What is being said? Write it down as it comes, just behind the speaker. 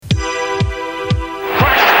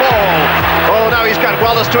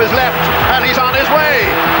to his left, and he's on his way.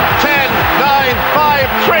 10, 9,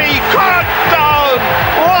 5, 3, cut down!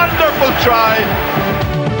 Wonderful try.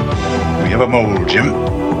 We have a mole, Jim.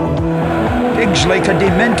 Digs like a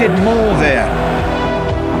demented mole there.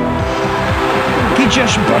 He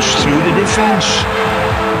just burst through the defence.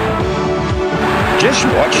 Just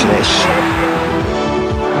watch this.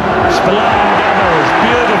 Spillane gathers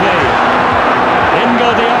beautifully. In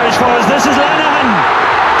go the Irish forwards. This is Lenihan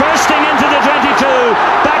bursting into the 22.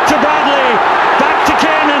 Back to Bradley. Back to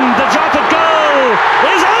Kiernan. The drop at goal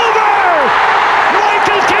is over.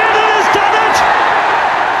 Michael Kiernan has done it.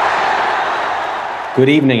 Good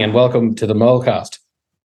evening and welcome to the Molecast.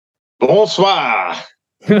 Bonsoir.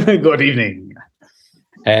 Good evening.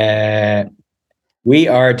 We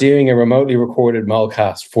are doing a remotely recorded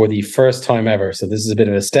Molecast for the first time ever. So this is a bit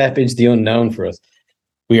of a step into the unknown for us.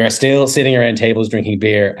 We are still sitting around tables drinking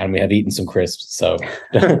beer and we have eaten some crisps. So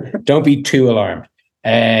don't be too alarmed.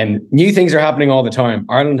 New things are happening all the time.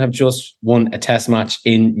 Ireland have just won a test match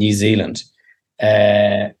in New Zealand.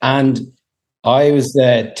 And I was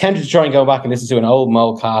tempted to try and go back and listen to an old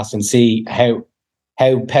Molecast and see how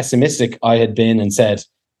pessimistic I had been and said,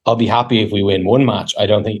 I'll be happy if we win one match.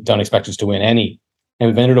 Don't expect us to win any. And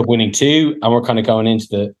we've ended up winning two, and we're kind of going into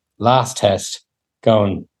the last test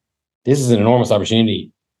going, this is an enormous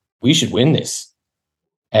opportunity. We should win this.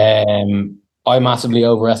 I massively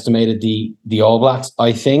overestimated the All Blacks,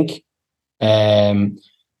 I think. But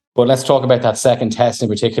let's talk about that second test in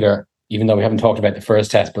particular, even though we haven't talked about the first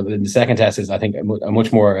test. But the second test is, I think, a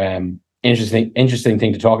much more interesting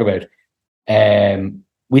thing to talk about.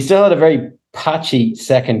 We still had a very patchy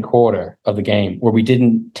second quarter of the game where we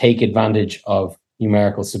didn't take advantage of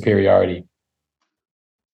numerical superiority.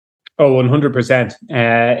 Oh,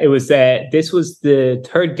 100%. This was the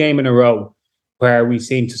third game in a row where we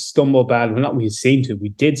seemed to stumble badly. Well, not we seemed to. We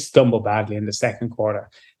did stumble badly in the second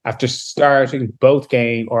quarter. After starting both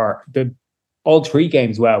games, all three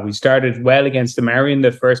games well. We started well against the Maori in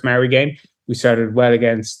the first Maori game. We started well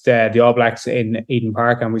against the All Blacks in Eden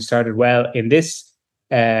Park, and we started well in this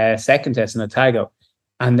second test in Otago.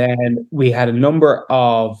 And then we had a number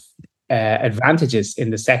of advantages in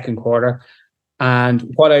the second quarter.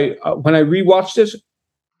 And when I rewatched it,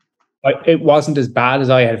 it wasn't as bad as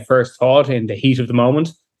I had first thought in the heat of the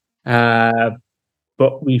moment.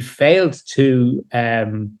 But we failed to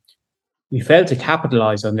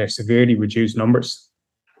capitalize on their severely reduced numbers.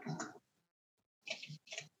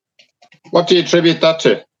 What do you attribute that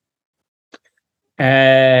to?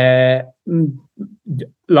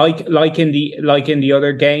 Like in the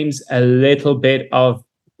other games, a little bit of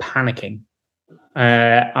panicking.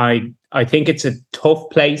 I think it's a tough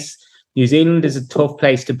place. New Zealand is a tough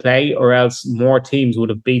place to play, or else more teams would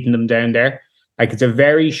have beaten them down there. Like, it's a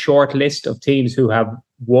very short list of teams who have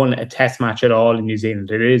won a test match at all in New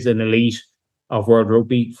Zealand. It is an elite of World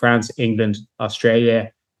Rugby: France, England,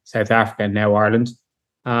 Australia, South Africa, and now Ireland.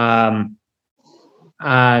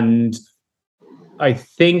 And I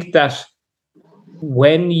think that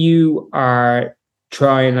when you are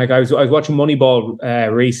trying, like I was watching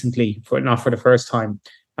Moneyball recently, not for the first time,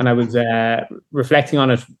 and I was reflecting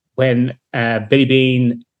on it when Billy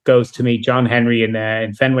Bean goes to meet John Henry in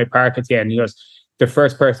Fenway Park at the end. He goes, the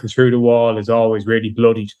first person through the wall is always really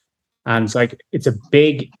bloodied. And it's a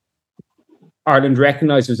big, Ireland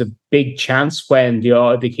recognised it was a big chance when the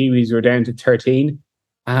Kiwis were down to 13.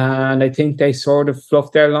 And I think they sort of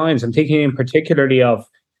fluffed their lines. I'm thinking in particularly of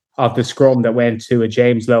the scrum that went to a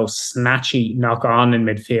James Lowe snatchy knock on in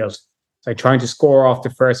midfield. It's like trying to score off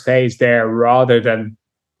the first phase there rather than.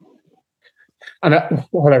 And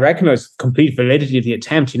what I recognise complete validity of the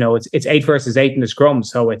attempt. It's 8 versus 8 in the scrum,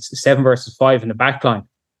 so it's 7 versus 5 in the back line.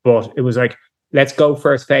 But it was like, let's go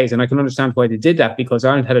first phase, and I can understand why they did that, because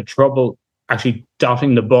Ireland had a trouble actually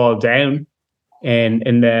dotting the ball down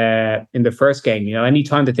in the first game. Any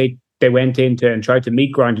time that they went into and tried to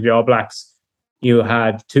meat grind the All Blacks, you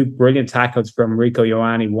had two brilliant tackles from Rico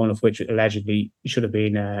Ioane, one of which allegedly should have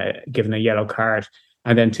been given a yellow card,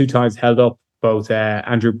 and then 2 times held up both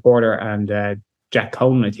Andrew Porter and Jack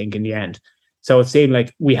Conan, I think, in the end. So it seemed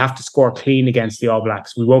like we have to score clean against the All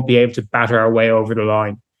Blacks. We won't be able to batter our way over the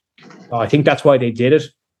line. I think that's why they did it,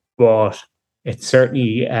 but it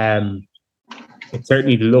certainly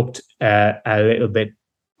looked a little bit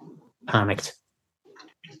panicked.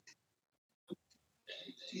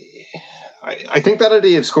 I think that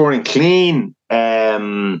idea of scoring clean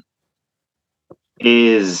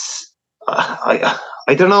is I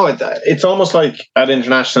don't know. It's almost like at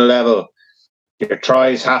international level, your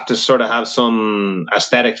tries have to sort of have some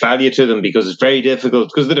aesthetic value to them, because it's very difficult,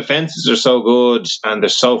 because the defenses are so good and they're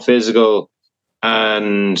so physical,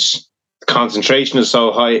 and concentration is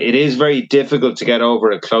so high, it is very difficult to get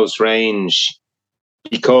over at close range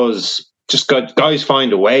because just guys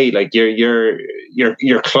find a way. Like you're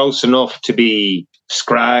close enough to be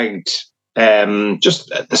scragged. Just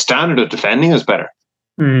the standard of defending is better.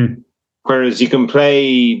 Mm. Whereas you can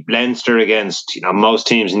play Leinster against most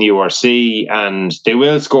teams in the URC and they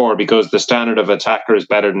will score because the standard of attacker is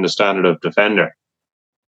better than the standard of defender.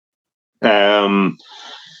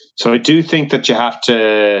 So I do think that you have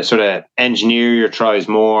to sort of engineer your tries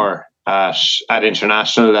more at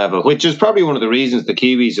international level, which is probably one of the reasons the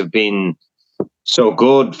Kiwis have been so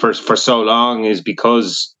good for so long, is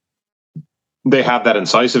because they have that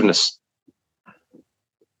incisiveness.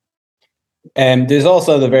 There's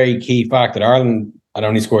also the very key fact that Ireland had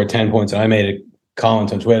only scored 10 points, and I made a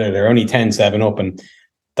comment on Twitter. They're only 10-7 up, and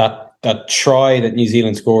that try that New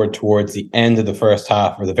Zealand scored towards the end of the first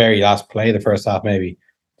half, or the very last play of the first half maybe,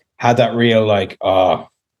 had that real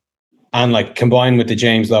and like combined with the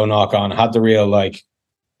James Lowe knock on, had the real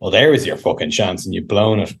well, there was your fucking chance and you've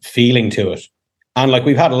blown it feeling to it. And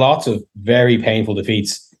we've had lots of very painful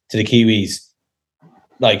defeats to the Kiwis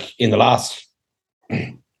in the last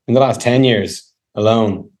 10 years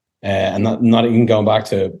alone, and not even going back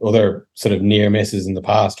to other sort of near misses in the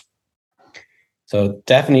past. So it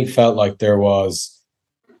definitely felt like there was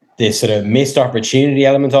this sort of missed opportunity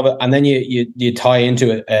element of it. And then you tie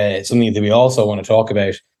into it something that we also want to talk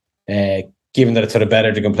about, given that it's sort of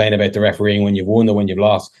better to complain about the refereeing when you've won than when you've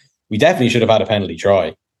lost. We definitely should have had a penalty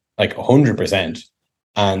try, 100%.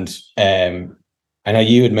 And I know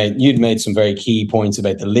you'd made some very key points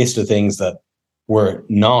about the list of things that were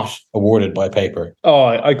not awarded by paper. Oh,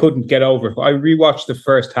 I couldn't get over it. I rewatched the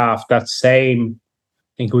first half that same,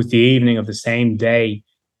 I think it was the evening of the same day.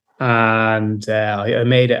 And I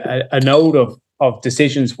made a note of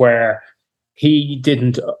decisions where he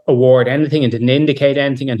didn't award anything and didn't indicate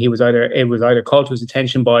anything, and it was either called to his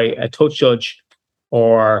attention by a touch judge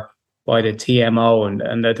or by the TMO.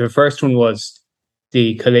 And the first one was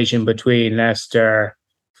the collision between Lester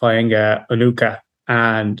Fainga Onuka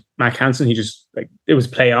and Mac Hansen. He just it was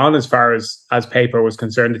play on as far as paper was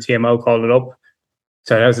concerned. The TMO called it up.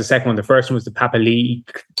 So that was the second one. The first one was the Papali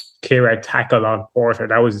clear out tackle on Porter.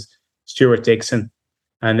 That was Stuart Dixon.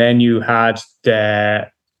 And then you had the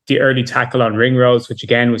early tackle on Ringrose, which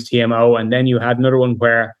again was TMO. And then you had another one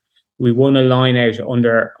where we won a line out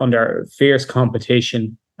under fierce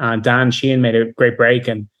competition, and Dan Sheehan made a great break,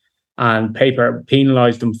 and paper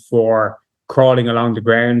penalised him for crawling along the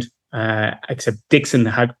ground. Except Dixon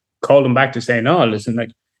had called him back to say, no, listen,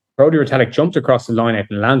 Brodie Retallick jumped across the line out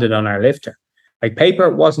and landed on our lifter. Paper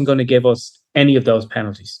wasn't going to give us any of those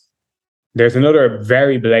penalties. There's another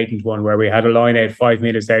very blatant one where we had a line out 5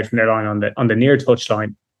 meters out from their line on the near touch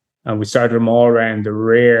line, and we started them all around the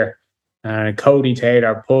rear. And Cody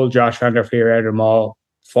Taylor pulled Josh Van der Fleer out of them all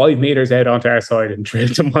 5 meters out onto our side and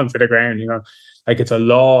drilled them onto the ground. It's a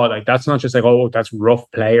law. That's not just that's rough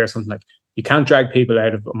play or something. You can't drag people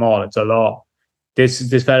out of them all. It's a law.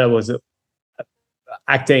 This fella was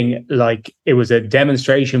acting like it was a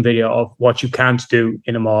demonstration video of what you can't do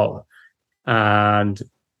in a mall. And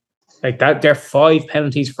that, there are 5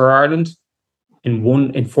 penalties for Ireland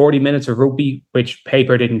in 40 minutes of rugby, which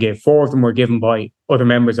paper didn't give. 4 of them were given by other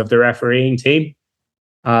members of the refereeing team.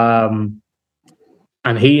 And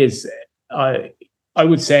he is, I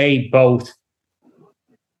would say, both.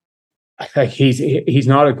 He's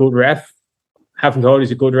not a good ref. Haven't thought he's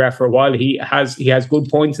a good ref for a while. He has good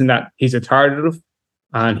points in that he's authoritative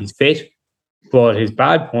and he's fit, but his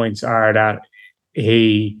bad points are that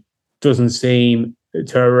he doesn't seem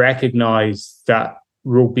to recognise that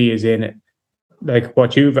rugby is in it.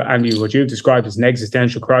 What you've described as an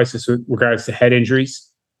existential crisis with regards to head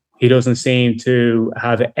injuries. He doesn't seem to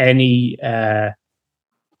have any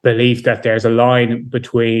belief that there's a line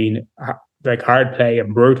between hard play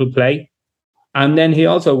and brutal play. And then he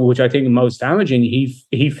also, which I think is most damaging,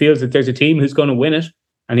 he feels that there's a team who's going to win it,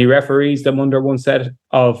 and he referees them under one set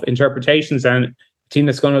of interpretations, and a team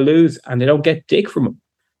that's going to lose, and they don't get dick from him.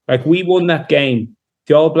 We won that game.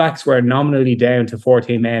 The All Blacks were nominally down to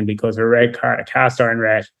 14 men because of a red card, a cast iron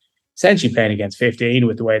red, essentially playing against 15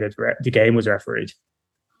 with the way that the game was refereed.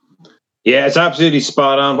 Yeah, it's absolutely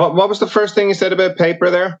spot on. What was the first thing you said about paper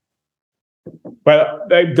there? Well,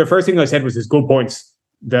 the first thing I said was his good points.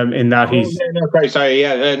 In that he's sorry,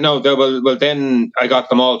 yeah, well, then I got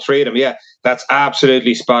them all 3 of them. Yeah, that's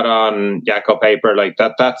absolutely spot on, Jaco Paper.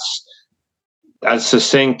 That's as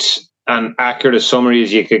succinct and accurate a summary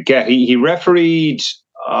as you could get. He refereed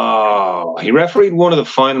one of the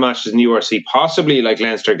final matches in the URC, possibly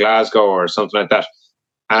Leinster Glasgow or something like that.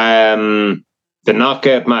 the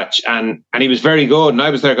knockout match, and he was very good. And I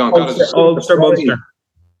was there going, Ulster Munster.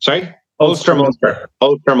 Sorry? Ulster Munster.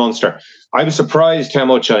 Ulster Munster. I was surprised how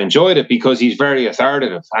much I enjoyed it because he's very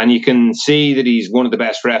authoritative, and you can see that he's one of the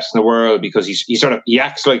best refs in the world because he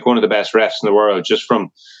acts like one of the best refs in the world just from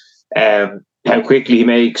how quickly he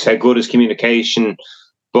makes, how good his communication.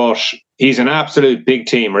 But he's an absolute big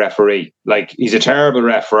team referee. Like, he's a terrible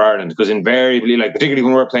ref for Ireland because invariably, like particularly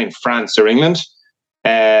when we're playing France or England,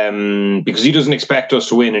 because he doesn't expect us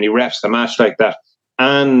to win and he refs the match like that.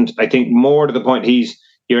 And I think more to the point,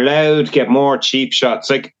 you're allowed to get more cheap shots.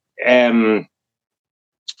 Like,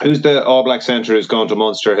 who's the All Black centre who's gone to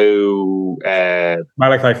Munster?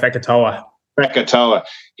 Malachi Fekitoa. Fekitoa.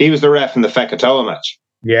 He was the ref in the Fekitoa match.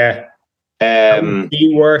 Yeah.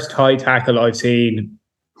 The worst high tackle I've seen.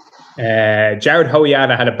 Jared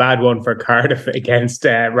Hoyata had a bad one for Cardiff against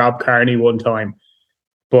Rob Kearney one time,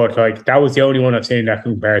 but like that was the only one I've seen that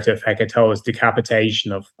compared to Fekitoa's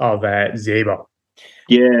decapitation of Zebo.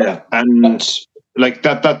 Yeah, and like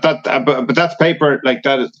that, but that's paper. Like,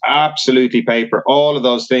 that is absolutely paper. All of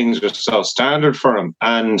those things are so standard for him,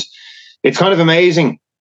 and it's kind of amazing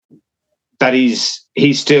that he's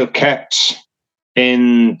still kept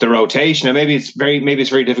in the rotation. And maybe it's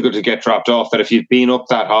very difficult to get dropped off. That if you've been up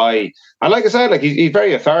that high, and like I said, like he's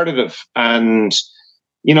very authoritative, and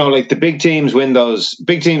you know, like the big teams win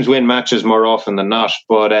matches more often than not.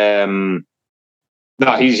 But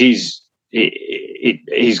no, he's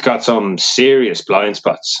got some serious blind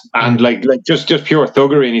spots, and like just pure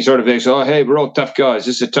thuggery. And he sort of thinks, oh, hey, we're all tough guys.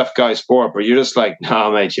 This is a tough guy sport. But you're just like,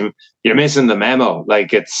 no, mate, you're missing the memo.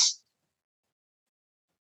 Like, it's.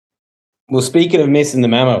 Well, speaking of missing the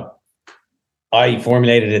memo, I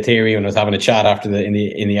formulated a theory when I was having a chat in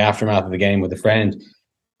the aftermath of the game with a friend,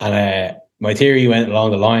 and my theory went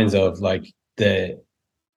along the lines of like the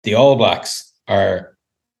All Blacks are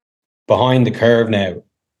behind the curve now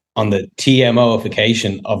on the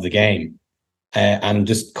TMOification of the game, and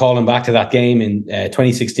just calling back to that game in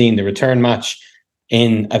 2016, the return match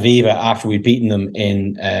in Aviva after we'd beaten them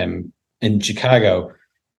in Chicago.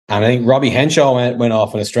 And I think Robbie Henshaw went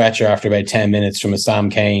off on a stretcher after about 10 minutes from a Sam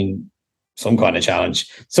Cane, some kind of challenge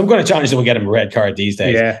that will get him a red card these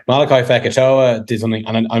days. Yeah. Malachi Fekitoa did something,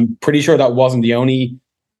 and I'm pretty sure that wasn't the only,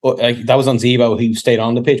 like that was on Zebo who stayed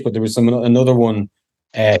on the pitch, but there was another one,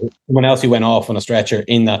 someone else who went off on a stretcher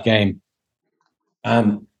in that game.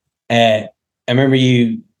 I remember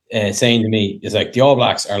you saying to me, it's like the All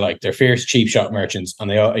Blacks are like, they're fierce cheap shot merchants, and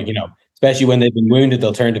they are, you know, especially when they've been wounded,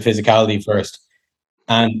 they'll turn to physicality first.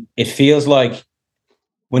 And it feels like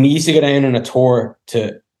when you used to go down on a tour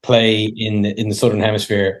to play in the Southern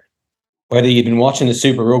Hemisphere, whether you'd been watching the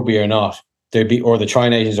Super Rugby or not, or the Tri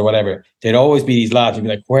Nations or whatever, there'd always be these lads who'd be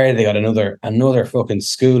like, where have they got another fucking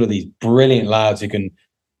school of these brilliant lads who can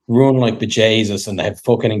run like bejesus and they have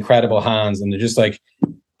fucking incredible hands, and they're just like,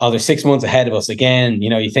 oh, they're 6 months ahead of us again. You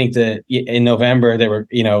know, you think that in November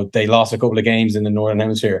they lost a couple of games in the Northern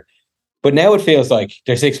Hemisphere. But now it feels like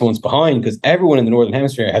they're 6 months behind because everyone in the Northern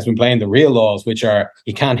Hemisphere has been playing the real laws, which are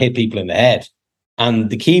you can't hit people in the head.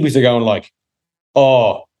 And the Kiwis are going like,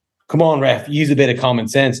 oh, come on, ref, use a bit of common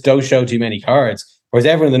sense. Don't show too many cards. Whereas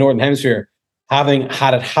everyone in the Northern Hemisphere, having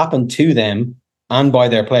had it happen to them and by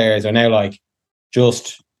their players, are now like,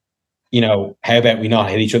 just, you know, how about we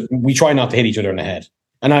not hit each other? We try not to hit each other in the head.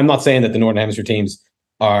 And I'm not saying that the Northern Hemisphere teams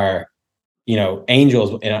are, you know,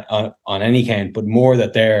 angels on any count, but more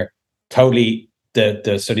that they're totally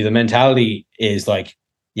the mentality is like,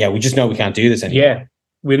 yeah, we just know we can't do this anymore. Yeah,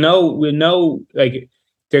 we know. Like,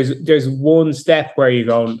 there's one step where you're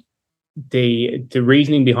going. The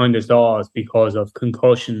reasoning behind this law is because of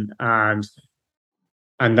concussion, and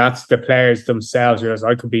that's the players themselves realize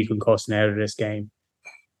I could be concussed out of this game.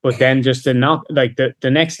 But then just to not like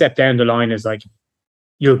the next step down the line is like,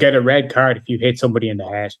 you'll get a red card if you hit somebody in the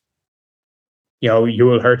head. You know, you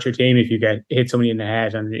will hurt your team if you hit somebody in the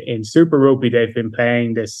head. And in Super Rugby, they've been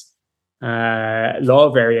playing this law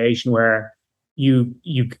variation where you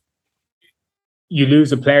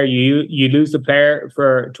lose a player, you lose the player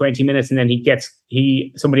for 20 minutes, and then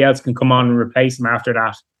somebody else can come on and replace him after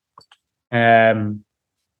that. And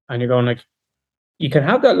you're going like, you can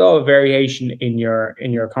have that law of variation in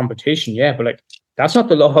your competition, yeah, but like that's not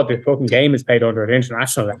the law the fucking game is played under at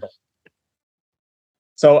international level.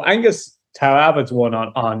 So Angus Talavid's one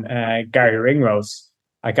on Gary Ringrose.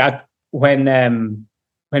 I got when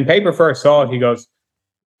Paper first saw it, he goes,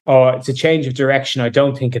 "Oh, it's a change of direction. I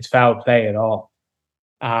don't think it's foul play at all."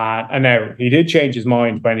 And now he did change his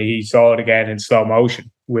mind when he saw it again in slow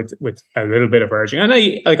motion with a little bit of urging. And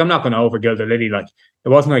I'm not going to overgild the lily. Like, it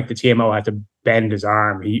wasn't like the TMO had to bend his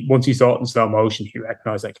arm. Once he saw it in slow motion, he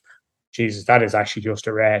recognized like, Jesus, that is actually just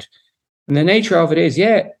a red. And the nature of it is,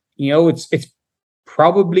 it's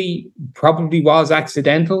probably was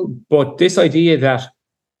accidental, but this idea that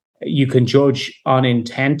you can judge on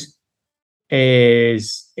intent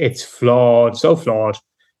it's flawed, so flawed.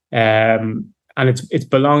 And it's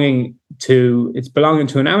belonging to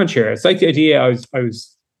an amateur. It's like the idea I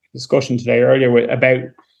was discussing today earlier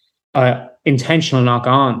about intentional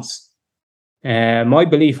knock-ons. My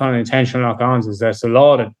belief on intentional knock-ons is there's a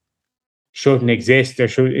law that shouldn't exist. There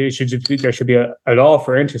should be a law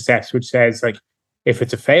for intercepts which says, like, if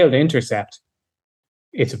it's a failed intercept,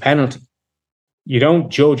 it's a penalty. You don't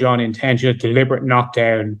judge on intent, you deliberate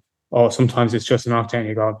knockdown, or sometimes it's just a knockdown.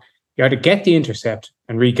 You either get the intercept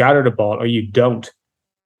and regather the ball, or you don't.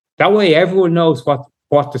 That way everyone knows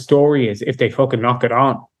what the story is if they fucking knock it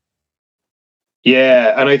on.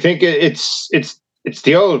 Yeah, and I think it's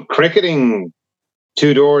the old cricketing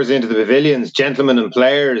two doors into the pavilions, gentlemen and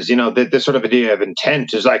players. This sort of idea of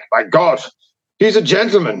intent is like, my God, he's a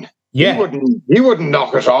gentleman. Yeah, he wouldn't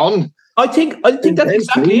knock it on. I think that's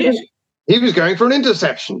exactly it. He was going for an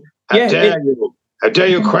interception. How dare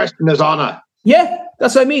you question his honour? Yeah,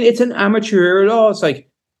 that's what I mean. It's an amateur law. It's like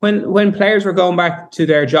when players were going back to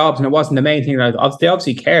their jobs and it wasn't the main thing. Like, they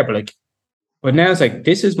obviously care, but now it's like,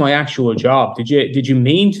 this is my actual job. Did you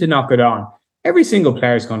mean to knock it on? Every single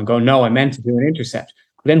player is going to go, no, I meant to do an intercept.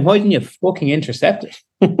 But then why didn't you fucking intercept it?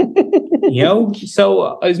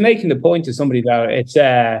 So I was making the point to somebody that it's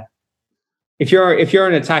if you're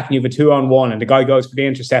an attack and you have a 2-on-1 and the guy goes for the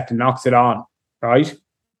intercept and knocks it on, right?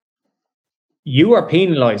 You are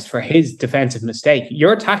penalised for his defensive mistake.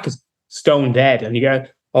 Your attack is stone dead, and you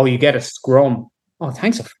get a scrum. Oh,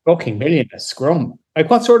 thanks a fucking million, a scrum.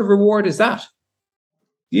 Like, what sort of reward is that?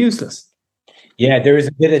 Useless. Yeah, there was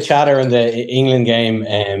a bit of chatter in the England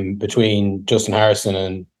game between Justin Harrison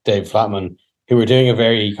and Dave Flatman, who were doing a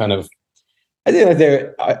very kind of,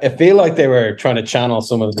 I feel like they were trying to channel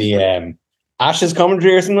some of the Ashes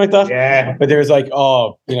commentary or something like that. Yeah. But there was like,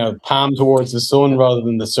 palm towards the sun rather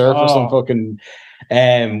than the surf or some fucking,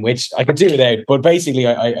 which I could do without. But basically,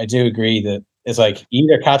 I do agree that it's like,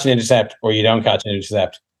 either catch an intercept or you don't catch an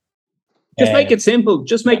intercept. Just make it simple.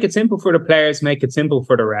 Just make it simple for the players. Make it simple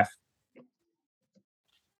for the ref.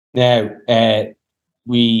 Now,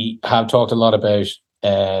 we have talked a lot about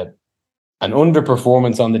an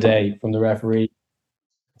underperformance on the day from the referee.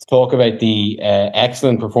 Let's talk about the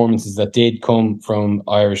excellent performances that did come from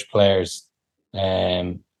Irish players.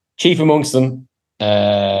 Chief amongst them,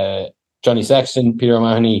 Johnny Sexton, Peter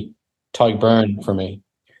O'Mahony, Tyke Byrne for me.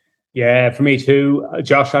 Yeah, for me too.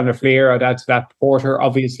 Josh Van der Fleer, I'd add to that. Porter,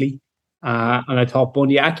 obviously. And I thought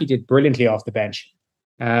Bundy Aki did brilliantly off the bench.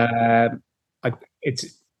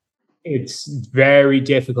 It's very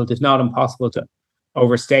difficult, if not impossible, to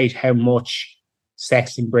overstate how much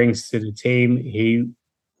Sexton brings to the team.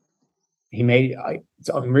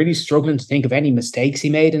 I'm really struggling to think of any mistakes he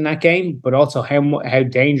made in that game, but also how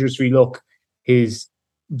dangerous we look. His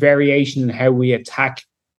variation in how we attack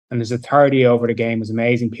and his authority over the game was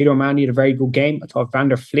amazing. Peter O'Mahony had a very good game. I thought Van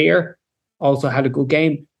der Fleer also had a good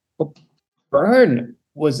game, but Byrne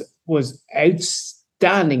was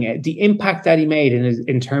outstanding. The impact that he made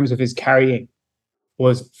in terms of his carrying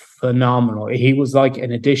was phenomenal. He was like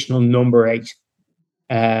an additional number 8,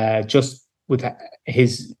 just with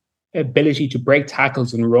his ability to break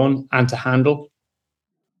tackles and run and to handle,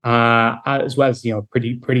 as well as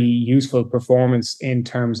pretty useful performance in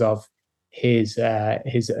terms of his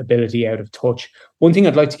ability out of touch. One thing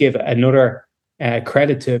I'd like to give another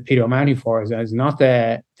credit to Peter O'Mahony for is not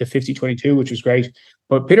the 50-22, which was great,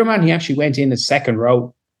 but Peter O'Mahony actually went in the second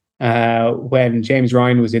row when James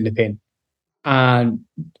Ryan was in the pin and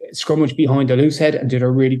scrummaged behind the loose head and did a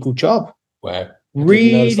really good job. Wow.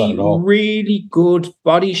 Really good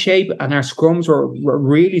body shape, and our scrums were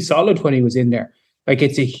really solid when he was in there. Like,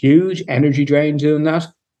 it's a huge energy drain doing that,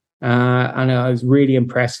 and I was really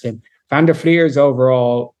impressed with him. Van der Fleer's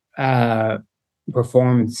overall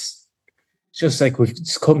performance, just like, we've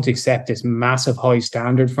just come to accept this massive high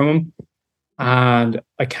standard from him, and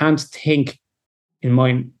I can't think in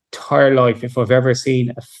my entire life if I've ever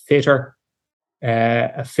seen a fitter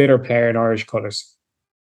player in Irish colours.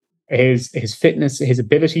 His fitness, his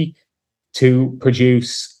ability to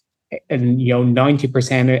produce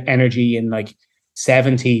 90% energy in like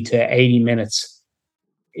 70 to 80 minutes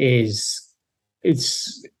it's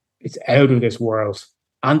out of this world.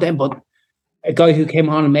 And then, but a guy who came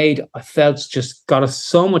on and made, I felt, just got us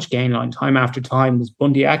so much gain line time after time, was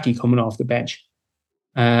Bundy Aki coming off the bench.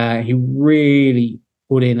 He really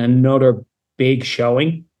put in another big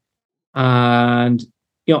showing. And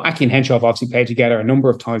Aki and Henshaw have obviously played together a number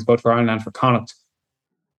of times, both for Ireland and for Connacht.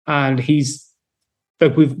 and he's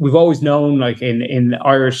like we've always known, like in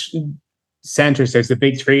Irish centres, there's the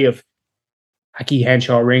big three of Aki,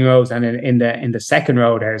 Henshaw, Ringrose, and in the second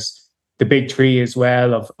row there's the big three as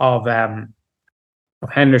well of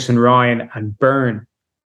Henderson, Ryan, and Byrne,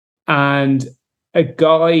 and a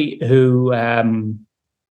guy who I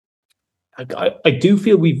do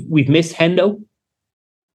feel we've missed Hendo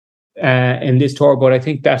in this tour, but I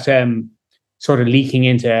think that sort of leaking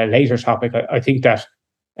into a later topic, I think that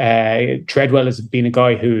Treadwell has been a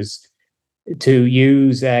guy who's, to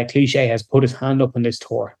use cliche, has put his hand up on this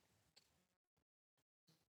tour.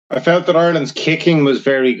 I felt that Ireland's kicking was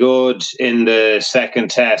very good in the second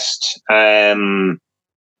test.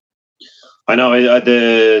 I know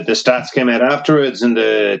the stats came out afterwards in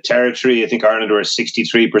the territory. I think Ireland were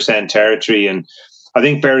 63% territory, and I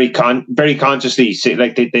think very consciously,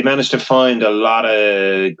 like they managed to find a lot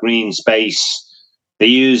of green space. They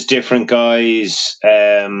used different guys.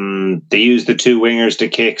 They used the two wingers to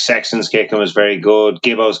kick. Sexton's kicking was very good.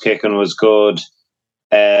 Gibbo's kicking was good.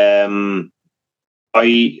 That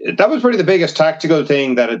was probably the biggest tactical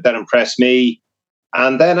thing that impressed me.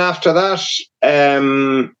 And then after that,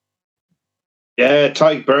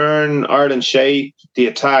 Tyke Byrne, Ireland shape, the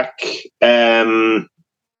attack.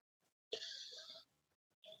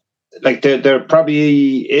 Like there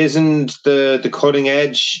probably isn't the cutting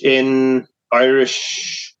edge in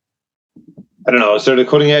Irish. I don't know. Is there the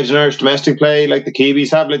cutting edge in Irish domestic play like the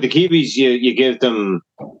Kiwis have? Like the Kiwis, you give them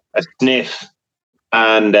a sniff,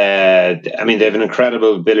 and I mean they have an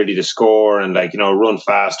incredible ability to score and run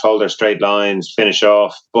fast, hold their straight lines, finish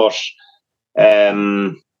off. But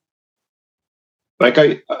I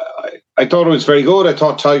thought it was very good. I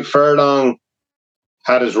thought Tyke Furlong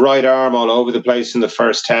had his right arm all over the place in the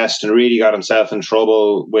first test and really got himself in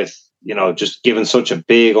trouble with, just given such a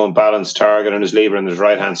big unbalanced target on his lever on his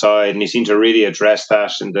right-hand side. And he seemed to really address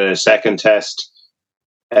that in the second test.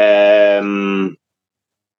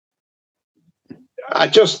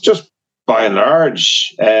 Just by and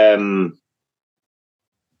large. And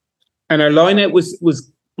our lineup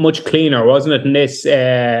was much cleaner, wasn't it,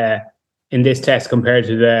 in this test compared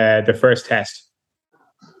to the first test?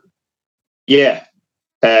 Yeah.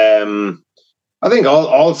 I think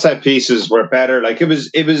all set pieces were better. Like it was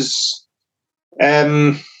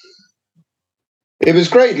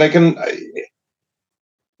great. Like, and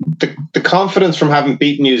the confidence from having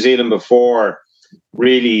beaten New Zealand before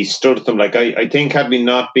really stood at them. Like I think had we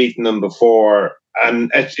not beaten them before,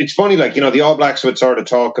 and it's funny. Like the All Blacks would sort of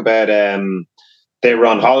talk about they were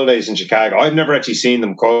on holidays in Chicago. I've never actually seen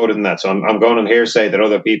them quoted in that, so I'm going on hearsay that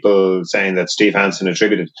other people saying that Steve Hansen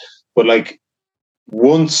attributed. But like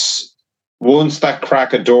once that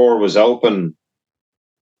crack of door was open,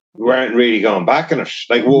 we weren't really going back in it.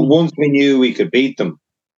 Like once we knew we could beat them,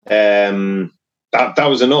 that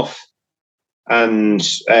was enough. And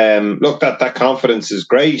look, that confidence is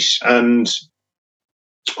great. And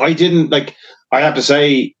I have to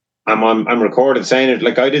say, I'm recorded saying it.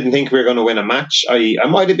 Like I didn't think we were going to win a match. I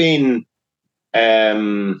might have been,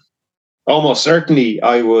 almost certainly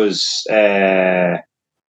I was,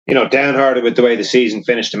 downhearted with the way the season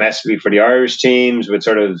finished domestically for the Irish teams, with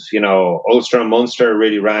sort of, Ulster and Munster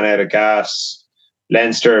really ran out of gas.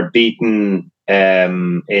 Leinster beaten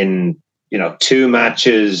in, two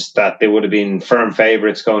matches that they would have been firm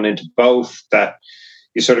favourites going into both, that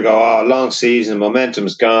you sort of go, long season,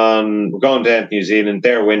 momentum's gone, we're going down to New Zealand,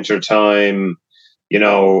 their winter time,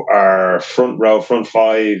 our front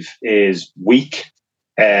five is weak,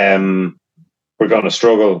 we're going to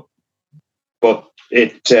struggle. But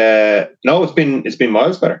it's been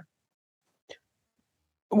miles better.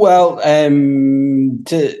 Well,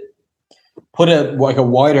 to put a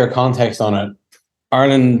wider context on it,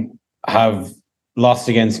 Ireland have lost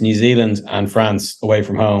against New Zealand and France away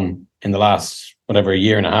from home in the last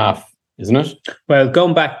year and a half, isn't it? Well,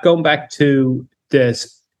 going back to the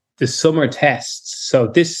summer tests.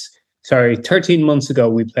 So 13 months ago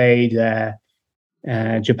we played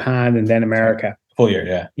Japan and then America. Full year,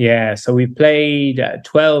 yeah. Yeah, so we played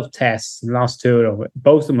 12 tests and lost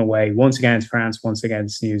both of them away, once against France, once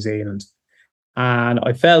against New Zealand. And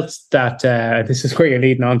I felt that, this is where you're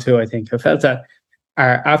leading on to, I think. I felt that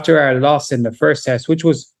after our loss in the first test, which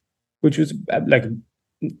was like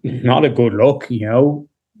not a good look,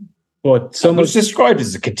 but it was described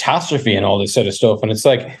as a catastrophe and all this sort of stuff. And it's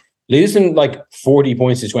like losing like 40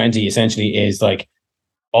 points to 20 essentially is like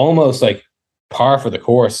almost like par for the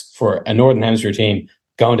course for a Northern Hemisphere team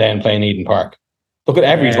going down and playing Eden Park. Look at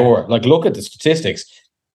every tour. Like, look at the statistics.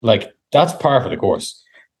 Like, that's par for the course.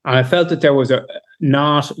 And I felt that there was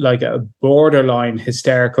not like a borderline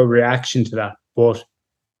hysterical reaction to that, but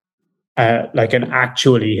like an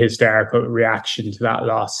actually hysterical reaction to that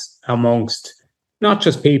loss amongst not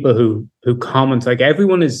just people who comment. Like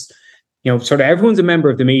everyone is, sort of everyone's a member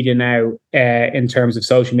of the media now, in terms of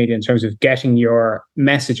social media, in terms of getting your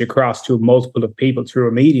message across to a multiple of people through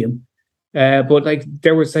a medium. But like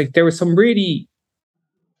there was some really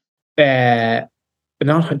not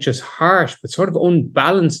just harsh, but sort of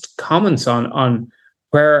unbalanced comments on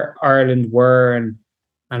where Ireland were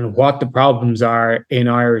and what the problems are in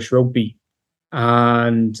Irish rugby.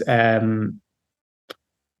 And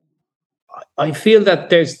I feel that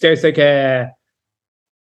there's like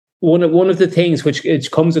one of the things which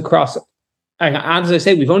it comes across, and as I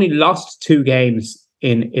say, we've only lost 2 games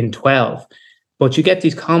in 12, but you get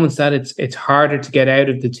these comments that it's harder to get out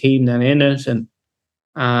of the team than in it,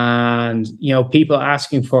 and people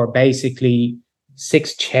asking for basically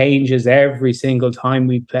 6 changes every single time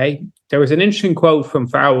we play. There was an interesting quote from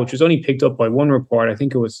Farrell, which was only picked up by one report. I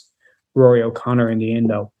think it was Rory O'Connor in the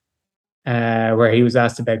Indo, where he was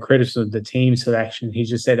asked about criticism of the team selection. He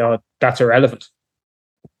just said, "Oh, that's irrelevant.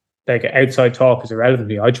 Like outside talk is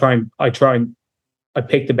irrelevant. I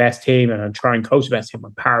pick the best team and I try and coach the best team."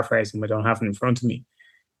 I'm paraphrasing, I don't have it in front of me.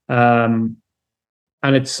 And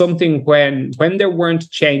it's something when there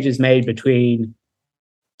weren't changes made between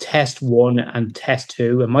test 1 and test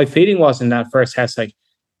 2. And my feeling was in that first test, like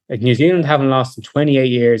New Zealand haven't lost in 28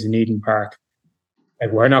 years in Eden Park.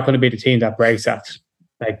 Like we're not going to be the team that breaks that.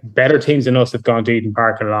 Like better teams than us have gone to Eden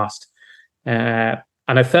Park and lost.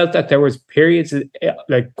 And I felt that there was periods,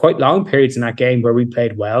 like quite long periods in that game where we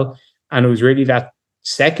played well. And it was really that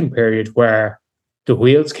second period where the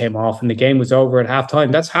wheels came off and the game was over at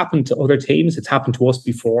halftime. That's happened to other teams. It's happened to us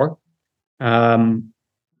before. But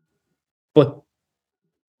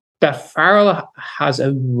that Farrell has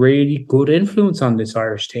a really good influence on this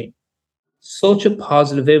Irish team. Such a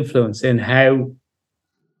positive influence in how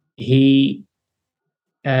he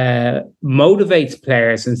motivates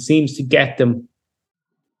players and seems to get them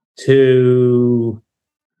to,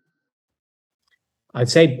 I'd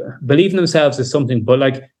say, believe in themselves is something, but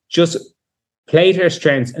like just play to their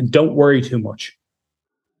strengths and don't worry too much.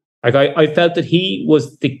 Like I felt that he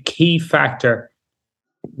was the key factor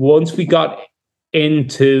once we got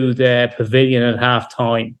into the pavilion at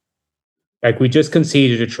halftime. Like we just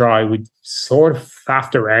conceded a try. We sort of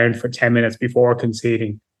faffed around for 10 minutes before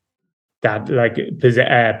conceding that, like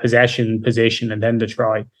possession, position, and then the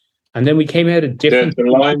try. And then we came out a different.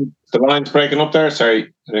 The line's breaking up there.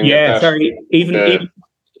 Sorry. Yeah, sorry.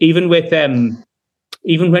 Even with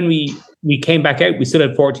even when we came back out, we still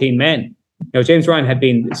had 14 men. James Ryan had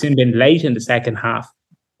been late in the second half,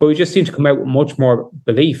 but we just seemed to come out with much more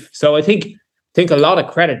belief. So I think a lot of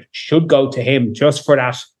credit should go to him just for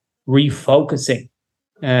that refocusing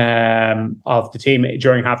of the team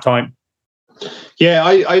during halftime. Yeah,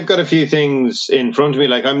 I've got a few things in front of me.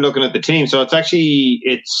 Like I'm looking at the team, so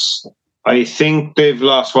I think they've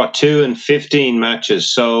lost 2 and 15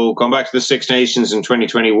 matches. So going back to the Six Nations in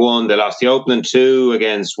 2021, they lost the opening 2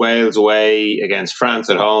 against Wales away, against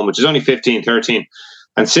France at home, which is only 15-13.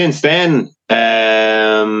 And since then,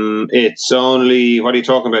 it's only, what are you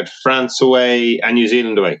talking about? France away and New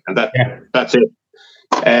Zealand away, and that's it.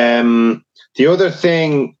 The other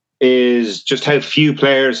thing is just how few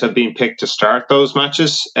players have been picked to start those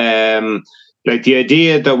matches. Like the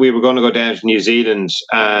idea that we were going to go down to New Zealand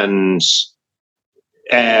and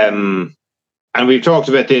we've talked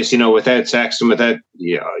about this, without Sexton, without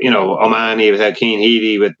Omani, without Keane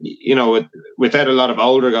Healy, without a lot of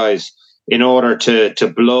older guys, in order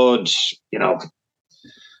to blood,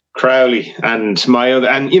 Crowley and my other,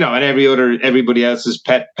 and everybody else's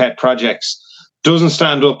pet projects doesn't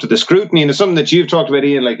stand up to the scrutiny. And it's something that you've talked about,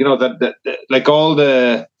 Ian, like all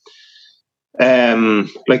the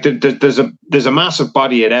there's a massive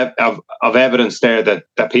body of evidence there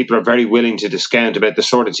that people are very willing to discount about the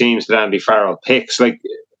sort of teams that Andy Farrell picks. Like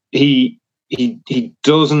he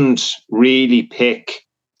doesn't really pick.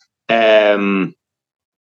 He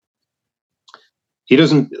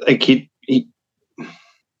doesn't like he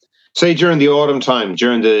say during the autumn time,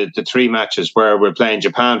 during the 3 matches where we're playing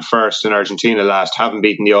Japan first and Argentina last, haven't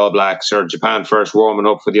beaten the All Blacks, or Japan first warming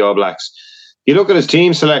up for the All Blacks. You look at his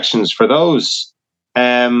team selections for those,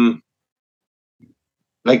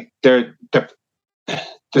 like there's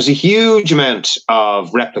a huge amount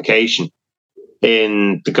of replication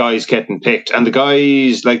in the guys getting picked, and the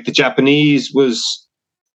guys like the Japanese was,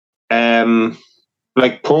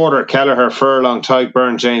 like Porter, Kelleher, Furlong, Tyke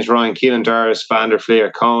Byrne, James Ryan, Keelan Darris, Van der Fleer,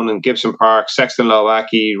 Conan, Gibson Park, Sexton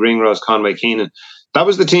Lowacki, Ringrose, Conway Keenan. That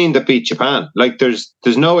was the team that beat Japan. Like there's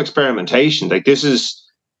no experimentation. Like this is,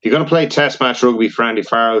 if you're going to play test match rugby for Andy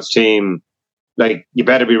Farrell's team, like you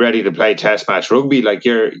better be ready to play test match rugby. Like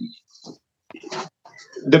during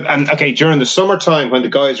the summertime when the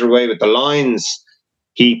guys were away with the Lions,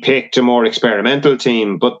 he picked a more experimental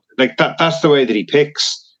team, but like that's the way that he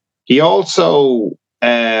picks. He also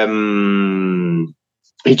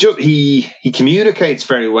he communicates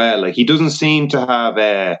very well. Like he doesn't seem to have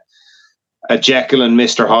a Jekyll and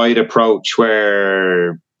Mr. Hyde approach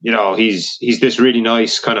where, you know, he's this really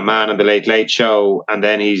nice kind of man on the Late Late Show, and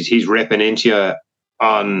then he's ripping into you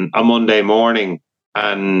on a Monday morning,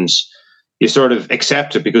 and you sort of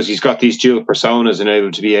accept it because he's got these dual personas and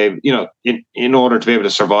able to be able, you know, in order to be able to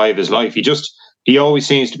survive his life. He always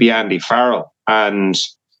seems to be Andy Farrell, and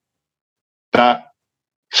that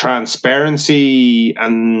transparency,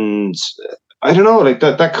 and I don't know, like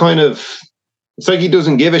that kind of, it's like he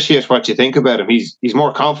doesn't give a shit what you think about him. He's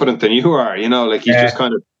more confident than you are, you know, like he's just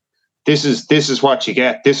kind of, this is what you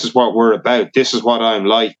get. This is what we're about. This is what I'm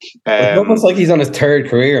like. It's almost like he's on his third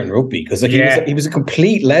career in rugby, because like he was a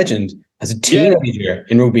complete legend as a teenager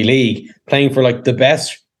in rugby league, playing for like the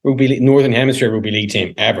best Northern Hemisphere rugby league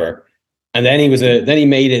team ever. And then he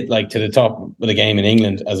made it like to the top of the game in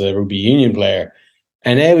England as a rugby union player.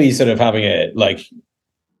 And now he's sort of having a, like,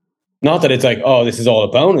 not that it's like, oh, this is all a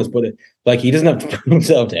bonus, but like he doesn't have to prove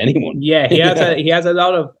himself to anyone. Yeah, he has a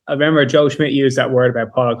lot of, I remember Joe Schmidt used that word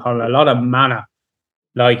about Paul O'Connell, a lot of mana.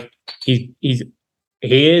 Like he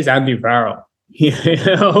is Andy Farrell. You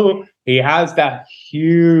know, he has that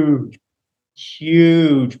huge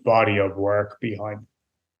body of work behind him.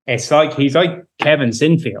 It's like he's like Kevin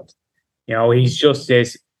Sinfield. You know, he's just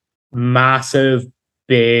this massive,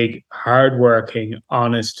 big, hardworking,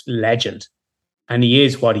 honest legend. And he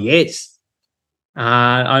is what he is.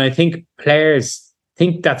 And I think players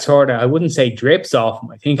think that sort of, I wouldn't say drips off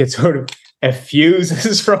him. I think it sort of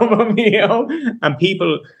effuses from him, you know, and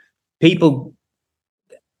people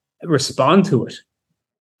respond to it.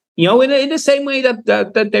 You know, in the same way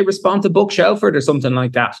that they respond to Buck Shelford or something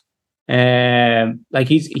like that. Like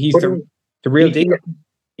he's the real deal.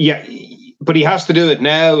 Yeah, but he has to do it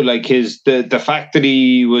now. Like the fact that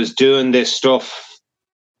he was doing this stuff,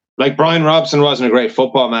 like Brian Robson wasn't a great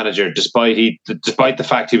football manager, despite the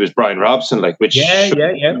fact he was Brian Robson, like, which such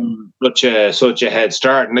a head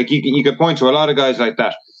start. And like you could point to a lot of guys like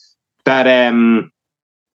that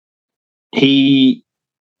he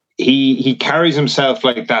carries himself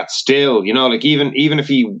like that still, you know, like even if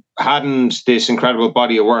he hadn't this incredible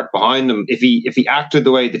body of work behind him, if he acted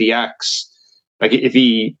the way that he acts, like if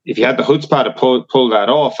he had the chutzpah to pull that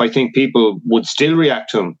off, I think people would still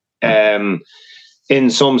react to him in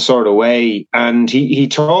some sort of way. And he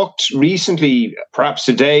talked recently, perhaps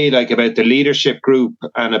today, like about the leadership group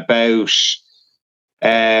and about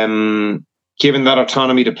giving that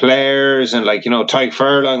autonomy to players. And like, you know, Tyke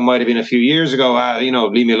Furlong might have been a few years ago, you know,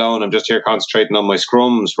 leave me alone, I'm just here concentrating on my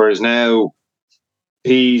scrums. Whereas now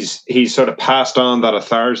he's sort of passed on that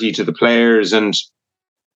authority to the players, and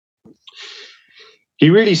he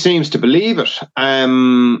really seems to believe it.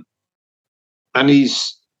 And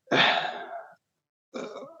he's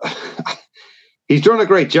done a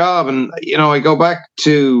great job. And, you know, I go back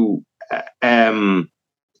to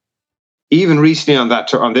even recently on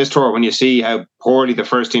this tour, when you see how poorly the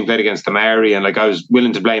first team played against the Maori, and like I was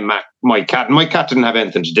willing to blame Mike Cat. Mike Cat didn't have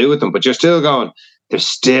anything to do with them, but you're still going, there's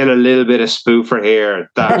still a little bit of spoofer here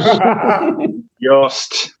that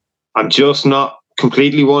I'm just not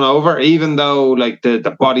completely won over, even though like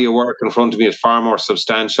the body of work in front of me is far more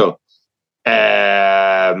substantial.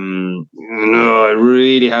 No, I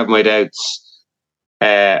really have my doubts.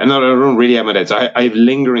 I don't really have my doubts. I have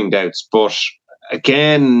lingering doubts, but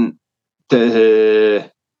again, winning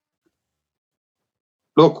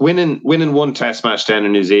one test match down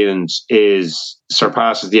in New Zealand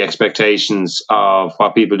surpasses the expectations of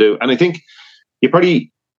what people do, and I think you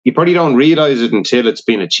probably don't realize it until it's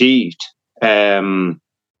been achieved.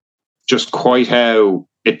 Just quite how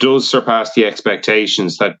it does surpass the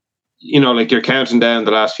expectations. That, you know, like you're counting down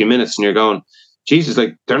the last few minutes and you're going, Jesus,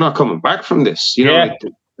 like they're not coming back from this. You know, like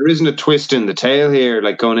there isn't a twist in the tail here,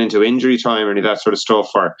 like going into injury time or any of that sort of stuff,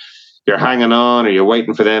 or you're hanging on or you're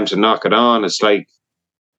waiting for them to knock it on. It's like,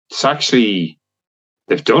 it's actually,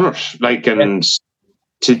 they've done it. Like, and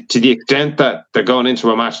to the extent that they're going into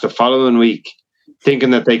a match the following week thinking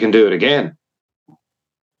that they can do it again.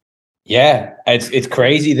 Yeah, it's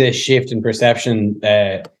crazy, this shift in perception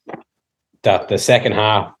that the second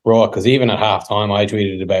half brought, because even at halftime I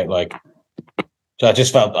tweeted about, like, I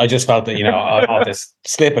just felt that, you know, all this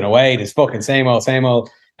slipping away, this fucking same old,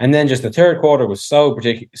 and then just the third quarter was so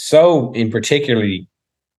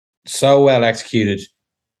well executed.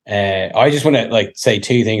 I just want to like say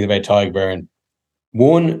two things about Tyke Byrne.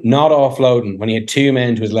 One, not offloading when he had two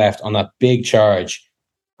men to his left on that big charge.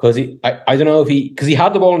 Because I don't know if because he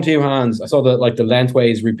had the ball in two hands. I saw the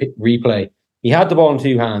lengthways replay. He had the ball in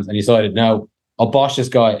two hands and he decided, no, I'll bosh this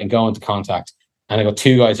guy and go into contact. And I got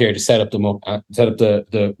two guys here to set up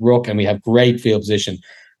the ruck, and we have great field position.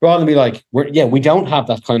 Rather than be like, we don't have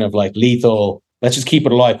that kind of like lethal. Let's just keep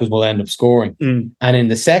it alive because we'll end up scoring. And in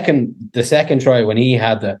the second try when he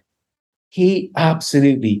had he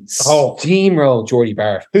absolutely steamrolled Jordy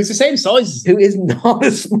Barrett, who's the same size, who is not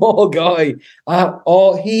a small guy at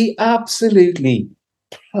all. He absolutely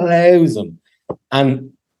plows him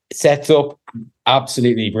and sets up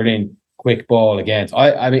absolutely brilliant quick ball against.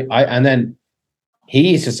 And then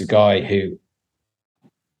he's just a guy who,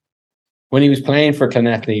 when he was playing for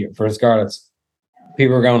Clonethley for Scarlets,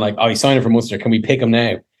 people were going like, "Oh, he's signing for Munster. Can we pick him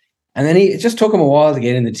now?" And then it just took him a while to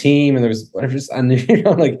get in the team, and there was whatever. And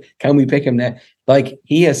like, can we pick him now? Like,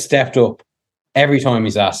 he has stepped up every time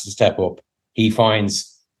he's asked to step up. He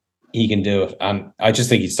finds he can do it, and I just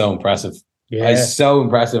think he's so impressive. Yeah, it's so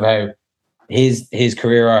impressive how his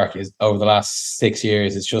career arc is over the last 6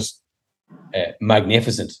 years. It's just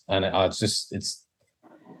magnificent, and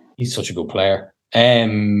he's such a good player.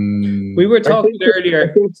 We were talking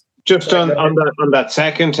earlier. Just on that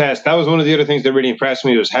second test, that was one of the other things that really impressed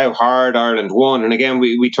me, was how hard Ireland won. And again,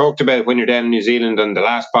 we talked about when you're down in New Zealand on the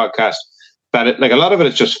last podcast that a lot of it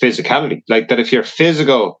is just physicality. Like that, if you're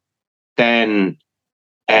physical, then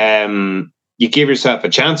you give yourself a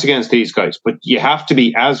chance against these guys. But you have to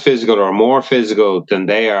be as physical or more physical than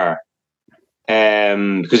they are,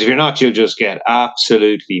 because if you're not, you'll just get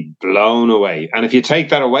absolutely blown away. And if you take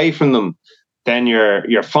that away from them, then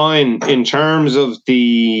you're fine in terms of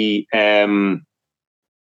the tenor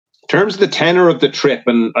of the trip.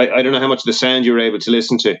 And I don't know how much of the sound you were able to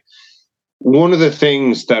listen to. One of the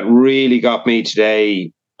things that really got me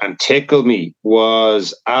today and tickled me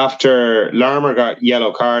was after Larmour got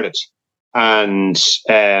yellow carded, and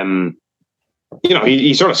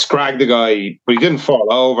he sort of scragged the guy, but he didn't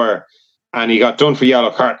fall over, and he got done for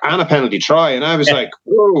yellow card and a penalty try. And I was like,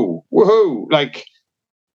 whoa, like,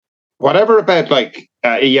 whatever about like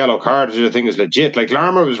a yellow card, I think is legit. Like,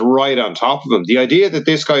 Larmour was right on top of him. The idea that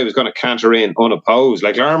this guy was going to canter in unopposed,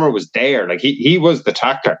 like Larmour was there, like he was the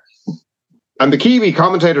tackler. And the Kiwi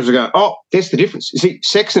commentators are going, "Oh, this is the difference. You see,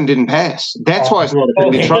 Sexton didn't pass. That's why I saw I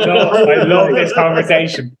love this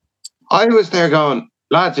conversation." I was there going,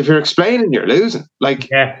 lads, if you're explaining, you're losing.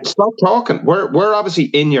 Like, stop talking. We're obviously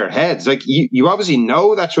in your heads. Like, you obviously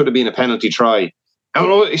know that should have been a penalty try.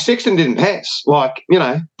 And Sexton didn't pass. Like,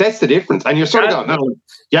 that's the difference. And you're sort of going, no,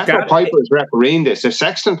 Jacob Piper is refereeing this. If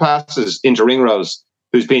Sexton passes into Ringrose,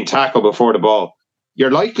 who's being tackled before the ball,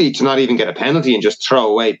 you're likely to not even get a penalty and just throw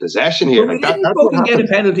away possession here. Like that's fucking get a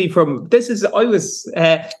penalty from I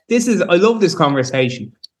love this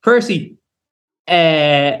conversation. Firstly,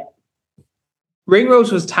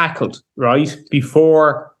 Ringrose was tackled right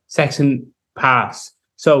before Sexton passed.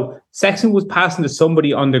 So Sexton was passing to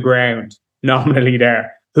somebody on the ground, nominally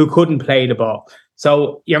there, who couldn't play the ball.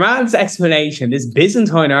 So your man's explanation, this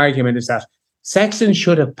Byzantine argument, is that Sexton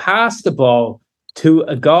should have passed the ball to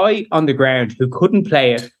a guy on the ground who couldn't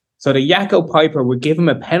play it, so that Jaco Piper would give him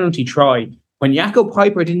a penalty try, when Jaco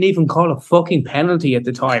Piper didn't even call a fucking penalty at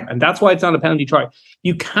the time. And that's why it's not a penalty try.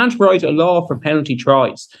 You can't write a law for penalty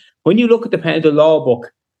tries. When you look at the law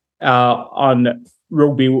book on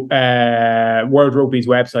Rugby, World Rugby's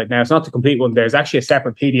website, now it's not the complete one, there's actually a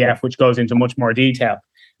separate PDF which goes into much more detail.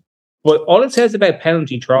 But all it says about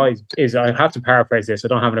penalty tries is, I have to paraphrase this, I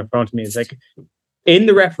don't have it in front of me, it's like, in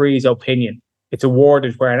the referee's opinion, it's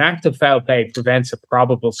awarded where an act of foul play prevents a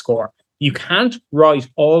probable score. You can't write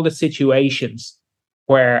all the situations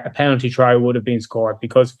where a penalty try would have been scored,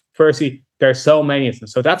 because firstly, there's so many of them.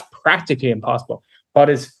 So that's practically impossible. What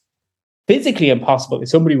is physically impossible is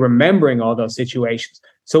somebody remembering all those situations.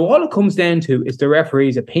 So all it comes down to is the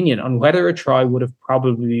referee's opinion on whether a try would have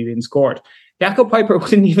probably been scored. Jaco Piper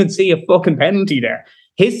wouldn't even see a fucking penalty there.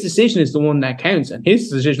 His decision is the one that counts. And his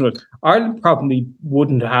decision was, Ireland probably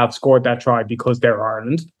wouldn't have scored that try because they're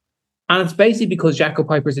Ireland. And it's basically because Jaco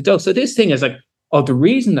Piper's a dog. So this thing is like, the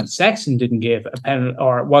reason that Sexton didn't give a penalty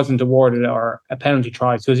or wasn't awarded or a penalty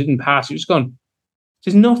try, so he didn't pass, you're just going,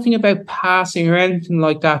 there's nothing about passing or anything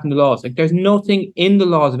like that in the laws. Like, there's nothing in the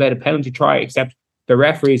laws about a penalty try except the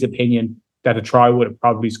referee's opinion that a try would have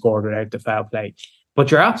probably scored without the foul play.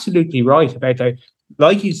 But you're absolutely right about that.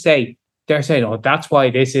 Like you say, they're saying, that's why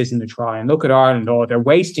this isn't a try. And look at Ireland, they're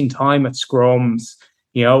wasting time at scrums.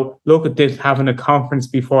 Look at this, having a conference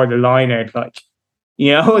before the line out. Like,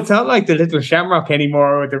 it's not like the little shamrock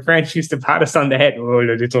anymore where the French used to pat us on the head. Oh,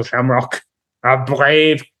 the little shamrock, a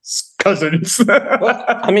brave cousins. Well,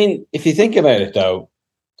 I mean, if you think about it, though,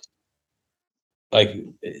 like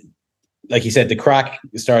you said, the crack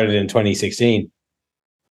started in 2016,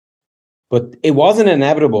 but it wasn't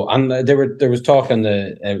inevitable. And there was talk on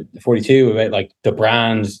the 42 about like the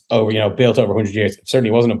brands built over 100 years. It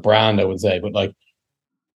certainly wasn't a brand, I would say, but like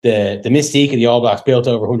the mystique of the All Blacks built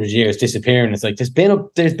over 100 years disappearing. It's like there's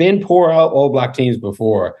been poor All Black teams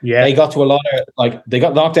before. Yeah, they got to a lot of they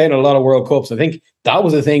got knocked out in a lot of World Cups. I think that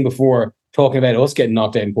was a thing before. Talking about us getting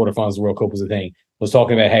knocked out in quarterfinals of the World Cup was a thing. Was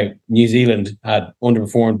talking about how New Zealand had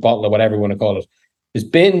underperformed, bottle or whatever you want to call it. There's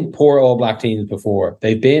been poor All Black teams before.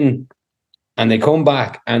 They've been, and they come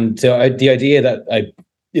back. And the idea that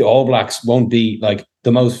the All Blacks won't be like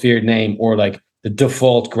the most feared name or like the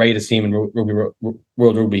default greatest team in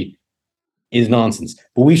World Rugby is nonsense.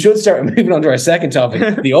 But we should start moving on to our second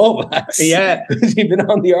topic, the All Blacks. Yeah. We've been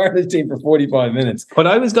on the Ireland team for 45 minutes. What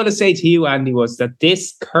I was going to say to you, Andy, was that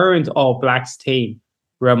this current All Blacks team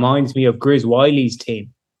reminds me of Grizz Wiley's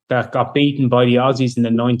team that got beaten by the Aussies in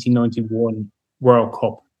the 1991 World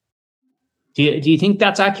Cup. Do you think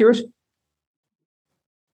that's accurate?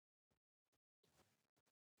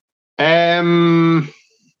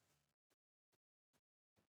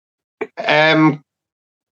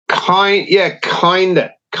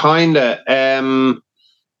 Kinda.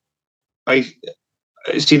 I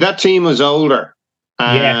see that team was older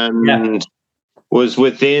and was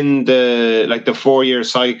within the 4-year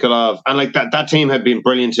cycle of, and like that team had been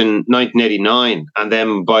brilliant in 1989, and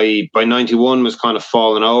then by 91 was kind of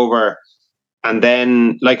falling over, and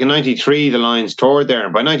then like in 93 the Lions toured there,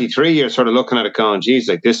 and by 93 you're sort of looking at it going, geez,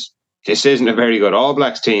 like this isn't a very good All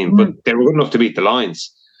Blacks team, but they were good enough to beat the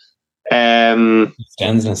Lions.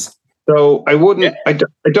 Standsless. So I wouldn't. I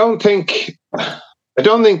don't think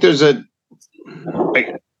there's a.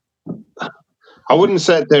 I wouldn't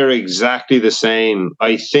say they're exactly the same.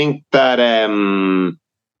 I think that I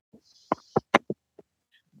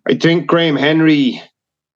think Graham Henry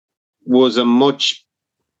was a much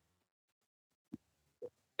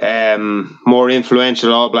more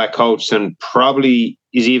influential All Black coach than probably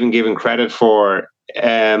is even given credit for.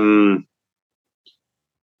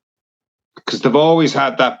 Because they've always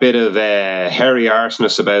had that bit of hairy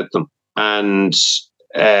arseness about them, and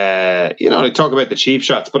they talk about the cheap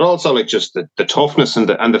shots, but also like just the toughness and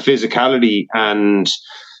the physicality and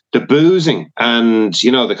the boozing, and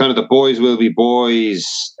the kind of the boys will be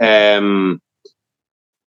boys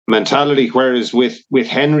mentality. Whereas with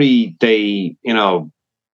Henry, they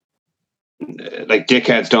like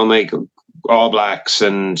dickheads don't make All Blacks,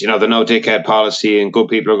 and the no dickhead policy, and good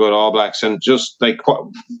people are good All Blacks, and just like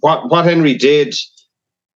what Henry did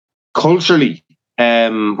culturally,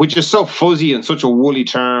 which is so fuzzy and such a woolly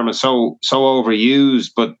term and so overused,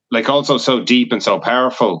 but like also so deep and so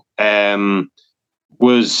powerful,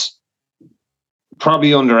 was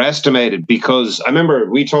probably underestimated. Because I remember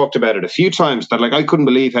we talked about it a few times that like I couldn't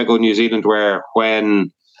believe how good New Zealand were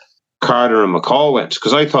when Carter and McCall went,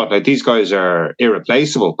 because I thought like these guys are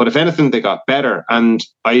irreplaceable, but if anything they got better, and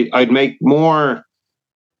I'd make more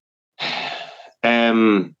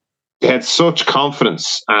they had such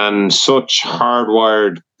confidence and such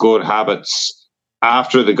hardwired good habits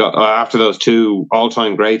after those two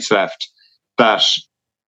all-time greats left, that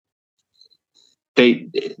they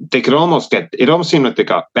could almost it almost seemed like they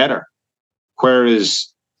got better,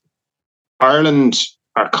 whereas Ireland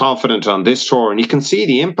are confident on this tour, and you can see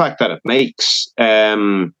the impact that it makes.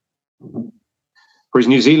 Whereas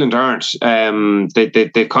New Zealand aren't.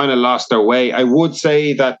 They've kind of lost their way. I would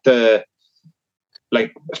say that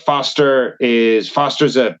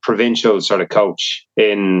Foster's a provincial sort of coach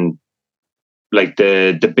in like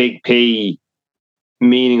the big P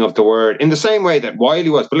meaning of the word, in the same way that Wiley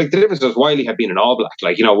was. But like the difference is Wiley had been an All Black.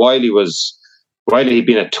 Like Wiley had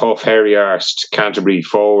been a tough, hairy-arsed Canterbury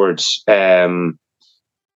forward.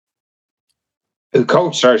 Who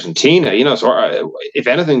coached Argentina, so if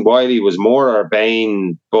anything, Wiley was more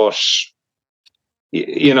urbane, but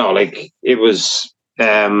like it was,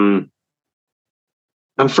 and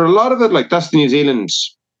for a lot of it, like that's the New Zealand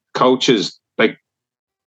coaches, like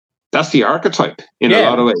that's the archetype in a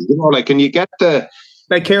lot of ways, like, and you get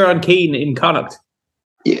like Kieran Keane in Connacht.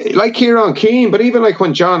 Yeah, like Kieran Keane, but even like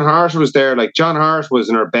when John Hart was there, like John Hart was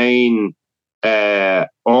an urbane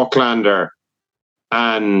Aucklander,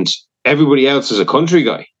 and everybody else is a country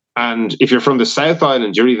guy. And if you're from the South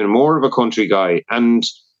Island, you're even more of a country guy. And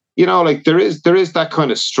like there is that kind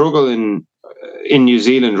of struggle in New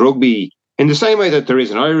Zealand rugby, in the same way that there is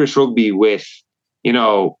in Irish rugby with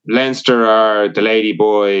Leinster are the lady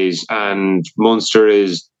boys and Munster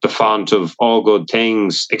is the font of all good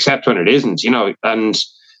things, except when it isn't, and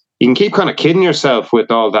you can keep kind of kidding yourself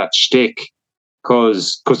with all that shtick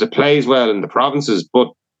because it plays well in the provinces. But,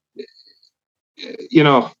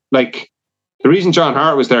 like the reason John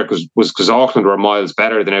Hart was there was because Auckland were miles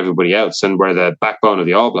better than everybody else and were the backbone of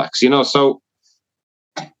the All Blacks, so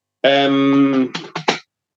and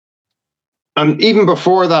even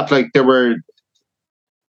before that, like there were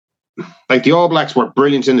like the All Blacks were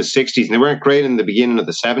brilliant in the 60s and they weren't great in the beginning of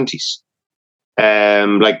the 70s.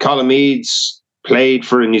 Like Colin Meads played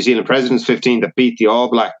for a New Zealand Presidents 15 that beat the All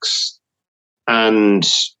Blacks, and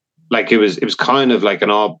like it was kind of like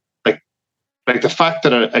an all like the fact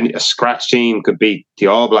that a scratch team could beat the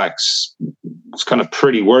All Blacks was kind of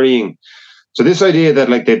pretty worrying. So this idea that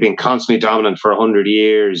like they've been constantly dominant for 100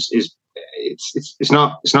 years is it's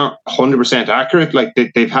not 100% accurate. Like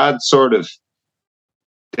they've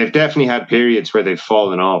definitely had periods where they've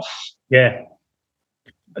fallen off. Yeah.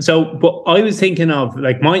 So, but I was thinking of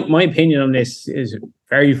like my opinion on this is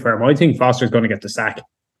very firm. I think Foster's going to get the sack.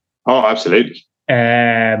 Oh, absolutely.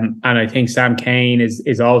 And I think Sam Cane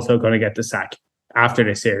is also going to get the sack after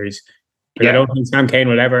this series. But I don't think Sam Cane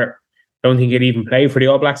will ever. Don't think he'll even play for the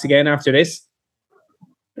All Blacks again after this.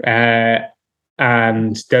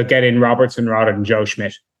 And they'll get in Robertson rather than Joe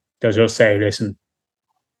Schmidt. They'll just say, "Listen,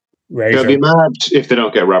 Razor." They'll be mad if they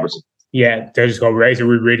don't get Robertson. Yeah, they'll just go, "Razor,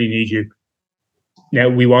 we really need you. Now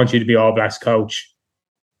we want you to be All Blacks coach,"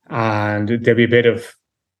 and there'll be a bit of.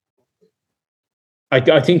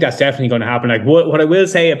 I think that's definitely going to happen. Like what I will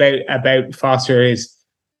say about Foster is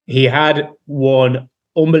he had one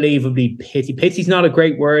unbelievably pity. Pity's not a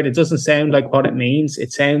great word. It doesn't sound like what it means.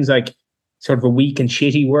 It sounds like sort of a weak and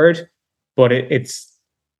shitty word, but it's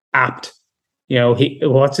apt.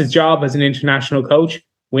 What's his job as an international coach?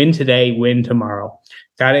 Win today, win tomorrow.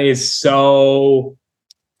 That is so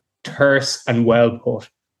terse and well put.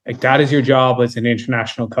 Like that is your job as an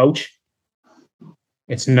international coach.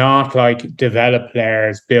 It's not like develop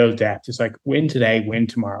players, build depth. It's like win today, win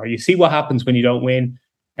tomorrow. You see what happens when you don't win.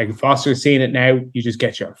 Like Foster's seeing it now. You just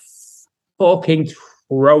get your fucking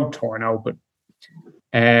throat torn open.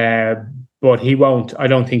 But he won't. I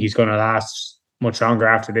don't think he's going to last much longer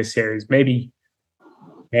after this series. Maybe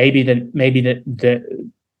the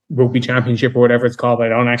rugby championship or whatever it's called. I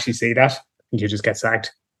don't actually see that. I think you just get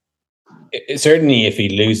sacked. Certainly, if he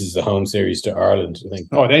loses the home series to Ireland, I think.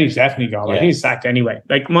 Oh, then he's definitely gone. Yeah. I think he's sacked anyway.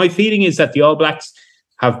 Like my feeling is that the All Blacks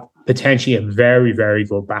have potentially a very, very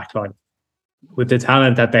good backline with the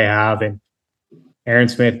talent that they have in Aaron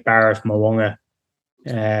Smith, Barrett, Mo'unga,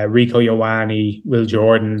 Rico Ioane, Will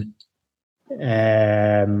Jordan,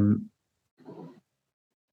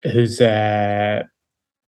 who's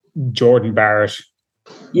Jordan Barrett.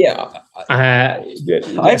 Yeah, I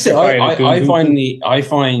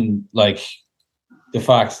find like the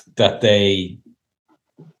fact that they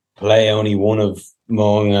play only one of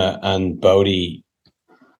Mo'unga and Bodie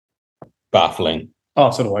baffling. Oh,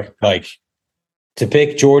 so do I. Like to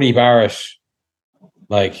pick Jordy Barrett,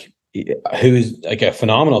 like who's like a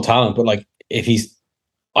phenomenal talent, but like if he's,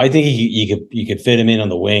 I think you could fit him in on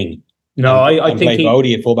the wing. No, I think play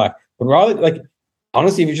Bodie at fullback, but rather like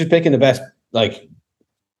honestly, if you're just picking the best like.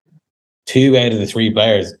 2 out of the 3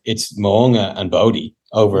 players, it's Mo'unga and Bodie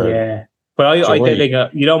over. Yeah, but I think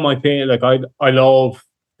you know my opinion. Like I love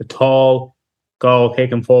the tall goal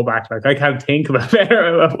kicking fullback. Like I can't think of a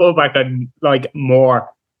better fullback than like more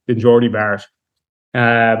than Jordy Barrett.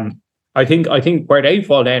 I think where they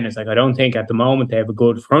fall down is like I don't think at the moment they have a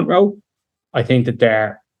good front row. I think that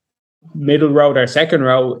their middle row, their second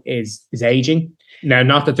row is aging. Now,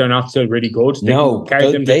 not that they're not still really good.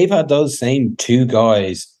 They've had those same 2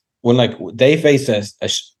 guys. When like they faced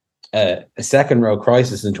a second row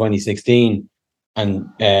crisis in 2016, and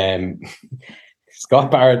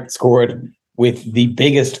Scott Barrett scored with the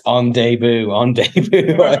biggest on debut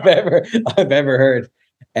I've ever heard.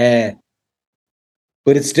 But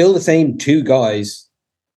it's still the same 2 guys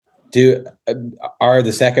are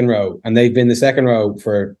the second row, and they've been the second row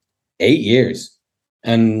for 8 years.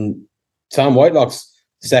 And Sam Whitelock's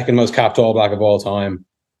second most capped All Black of all time,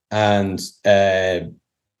 and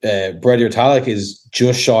Brady Talek is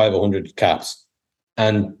just shy of 100 caps,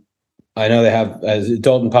 and I know they have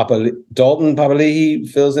Dalton Papali'i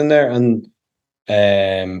fills in there, and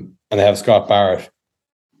they have Scott Barrett,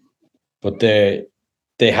 but they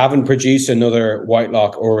haven't produced another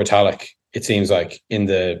Whitelock or Talek. It seems like in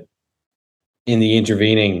the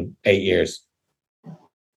intervening 8 years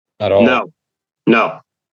at all. No,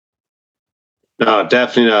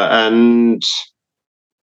 definitely not, and.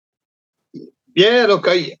 Yeah, look,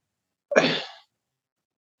 I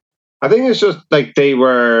think it's just like they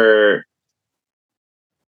were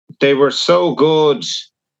so good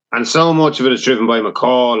And so much of it is driven by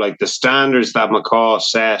McCaw, like the standards that McCaw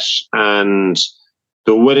set and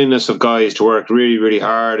the willingness of guys to work really, really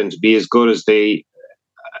hard and to be as good as they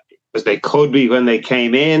could be when they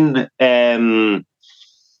came in,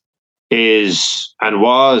 is and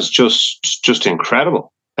was just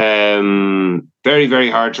incredible. Very, very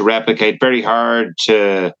hard to replicate, very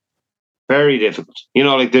difficult. You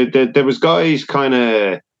know, like there was guys kind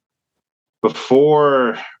of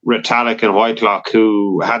before Retallick and Whitelock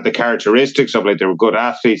who had the characteristics of, like, they were good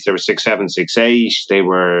athletes, they were 6'7", 6'8", they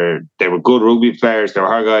were good rugby players, they were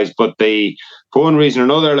hard guys, but they, for one reason or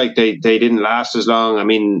another, like they didn't last as long. I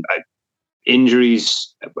mean,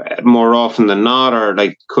 injuries more often than not, or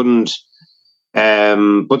like couldn't.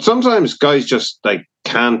 But sometimes guys just like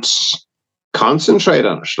can't concentrate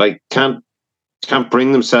on it, like can't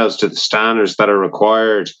bring themselves to the standards that are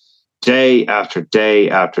required day after day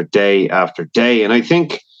after day after day. And I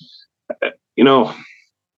think, you know,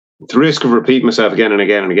 at the risk of repeating myself again and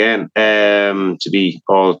again and again, to be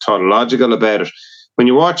all tautological about it, when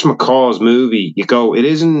you watch McCaw's movie, you go, it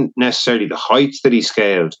isn't necessarily the heights that he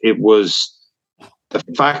scaled, it was the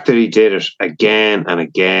fact that he did it again and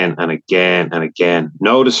again and again and again.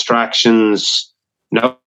 No distractions,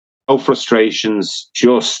 no frustrations,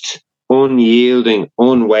 just unyielding,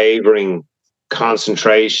 unwavering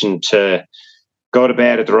concentration to go to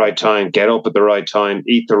bed at the right time, get up at the right time,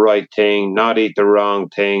 eat the right thing, not eat the wrong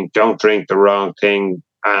thing, don't drink the wrong thing,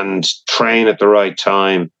 and train at the right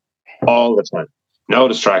time all the time. No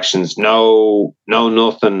distractions, no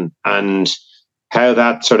nothing. And how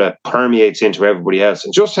that sort of permeates into everybody else,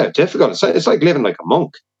 and just how difficult it's like living like a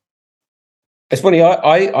monk. It's funny.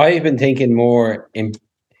 I've been thinking more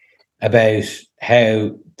about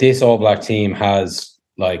how this All Black team has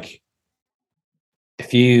like a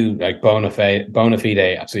few like bona fide,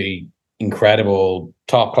 absolutely incredible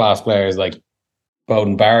top class players like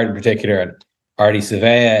Bowden Barrett in particular, and Artie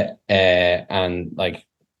Savea, and like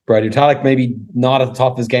Brady Retallick, maybe not at the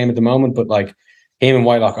top of his game at the moment, but like him and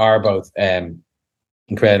Whitelock are both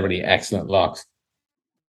incredibly excellent locks.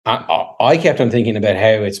 I kept on thinking about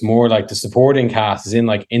how it's more like the supporting cast is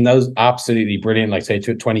in those absolutely brilliant, like say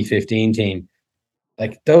 2015 team,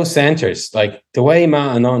 like those centers, like the way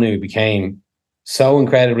Matt Anonu became so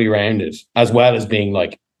incredibly rounded, as well as being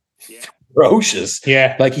like ferocious.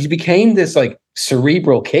 Yeah, like he became this like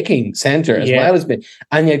cerebral kicking center as well as being,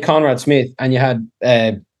 and you had Conrad Smith and you had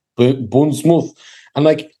Bun Smith, and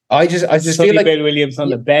like I just feel like Bill Williams on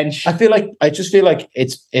the bench. I feel like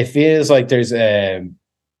it feels like there's a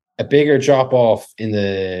bigger drop off in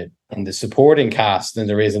the supporting cast than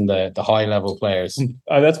there is in the high level players.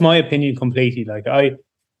 That's my opinion completely. Like I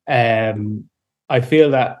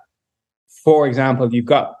feel that, for example, you've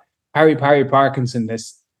got Harry Parkinson,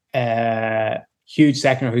 this huge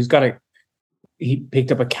seconder who's he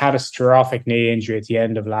picked up a catastrophic knee injury at the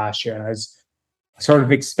end of last year, and I was sort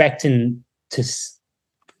of expecting to.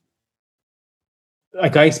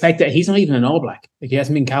 Like I expect that he's not even an All Black. Like he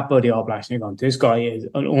hasn't been capped by the All Blacks. And you're going, this guy is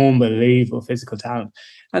an unbelievable physical talent.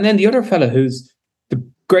 And then the other fella who's the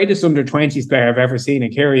greatest under-20s player I've ever seen,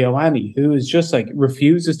 Akira Ioane, who is just like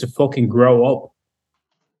refuses to fucking grow up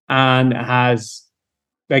and has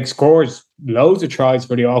like scores loads of tries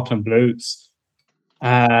for the Auckland Blues.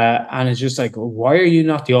 And it's just like, why are you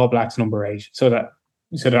not the All Blacks number 8 so that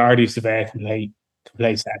Artie Savea can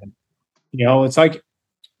play 7? You know, it's like,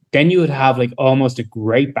 then you would have like almost a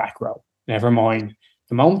great back row. Never mind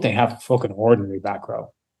the moment they have a fucking ordinary back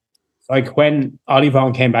row. Like when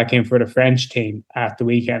Olivon came back in for the French team at the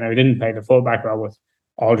weekend, I didn't play the full back row with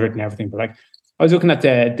Aldred and everything, but like I was looking at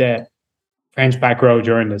the French back row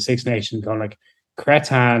during the Six Nations, going like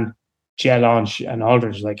Cretan, Gelange, and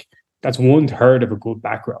Aldred, like that's 1/3 of a good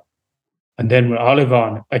back row. And then with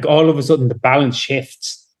Olivon, like all of a sudden the balance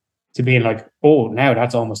shifts to being like, oh, now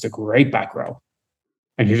that's almost a great back row.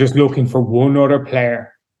 And you're just looking for one other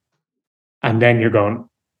player. And then you're going,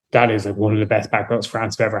 that is like one of the best back rows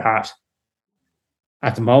France have ever had.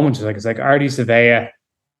 At the moment, it's like Artie Savea.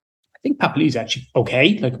 I think Papali's actually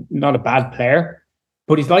okay, like not a bad player.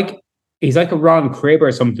 But he's like a Ron Cribb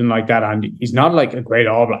or something like that, and he's not like a great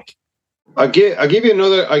All Black. I'll give you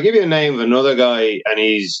a name of another guy, and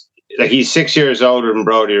he's 6 years older than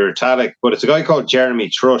Brody Retallick, but it's a guy called Jeremy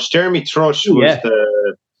Thrush. Jeremy Thrush was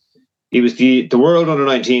the World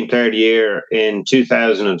Under-19 Player of the Year in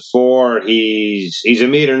 2004. He's a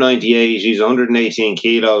meter 98. He's 118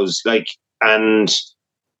 kilos. And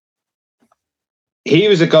he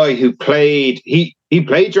was a guy who played. He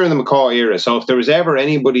played during the McCaw era. So if there was ever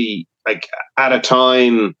anybody like at a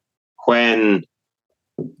time when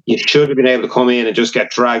you should have been able to come in and just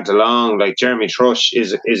get dragged along. Like Jeremy Thrush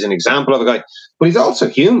is an example of a guy, but he's also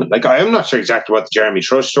human. Like I'm not sure exactly what the Jeremy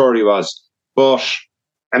Thrush story was, but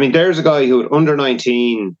I mean, there's a guy who at under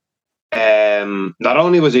 19, not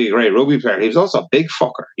only was he a great rugby player, he was also a big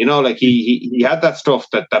fucker. You know, like he had that stuff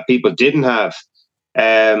that people didn't have,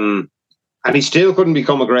 and he still couldn't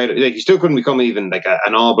become he still couldn't become even like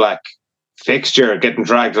an All Black fixture, getting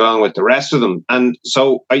dragged along with the rest of them. And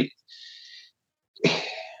so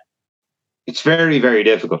it's very, very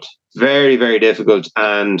difficult. Very, very difficult.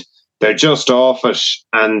 And they're just off it.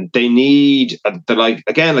 And they need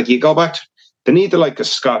you go back to, they need the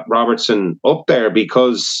Scott Robertson up there,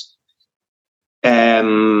 because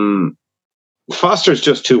Foster's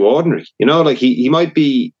just too ordinary. You know, like he might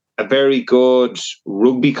be a very good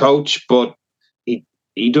rugby coach, but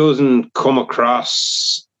he doesn't come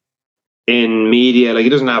across in media, like he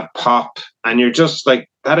doesn't have pop, and you're just like,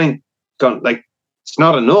 that ain't gonna, like, it's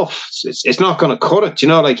not enough. It's not going to cut it. You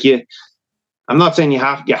know, like I'm not saying you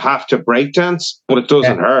have to breakdance, but it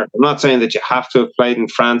doesn't hurt. I'm not saying that you have to have played in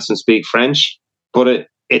France and speak French, but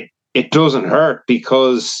it doesn't hurt,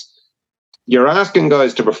 because you're asking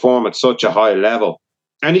guys to perform at such a high level,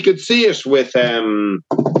 and you could see it with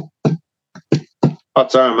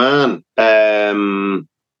what's our man, the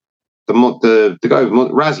guy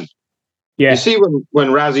with Razzie. Yeah. You see when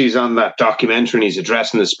Razzie's on that documentary and he's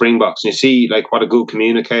addressing the Springboks, and you see like what a good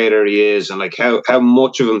communicator he is, and like how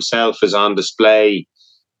much of himself is on display,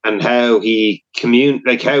 and how he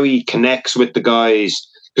how he connects with the guys.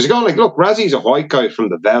 Because you're going like, look, Razzie's a white guy from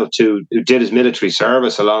the Veld who did his military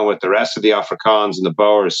service along with the rest of the Afrikaans and the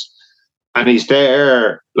Boers, and he's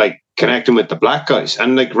there like connecting with the black guys,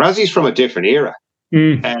 and like Razzie's from a different era,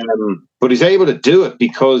 but he's able to do it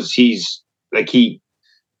because he's like he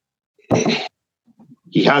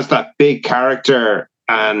has that big character,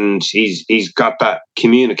 and he's got that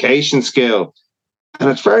communication skill, and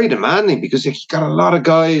it's very demanding, because you've got a lot of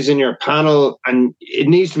guys in your panel, and it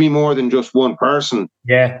needs to be more than just one person.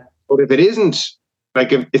 Yeah. But if it isn't,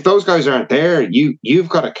 like if those guys aren't there, you've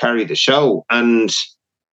got to carry the show. And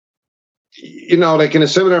you know, like in a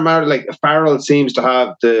similar matter, like Farrell seems to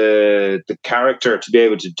have the character to be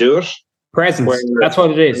able to do it. Presence. That's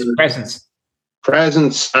what it is.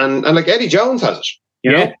 Presence, and like Eddie Jones has it.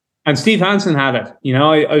 You know? And Steve Hansen had it. You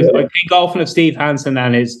know, I think often of Steve Hansen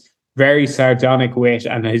and his very sardonic wit,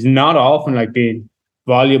 and he's not often like being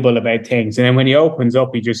voluble about things. And then when he opens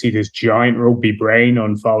up, you just see this giant rugby brain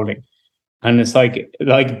unfolding. And it's like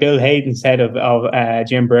Bill Hayden said of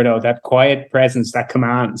Jim Brito, that quiet presence that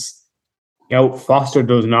commands. You know, Foster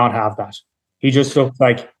does not have that. He just looks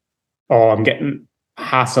like, oh, I'm getting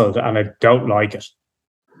hassled and I don't like it.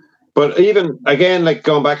 But even, again, like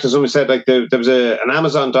going back to something said, like there was an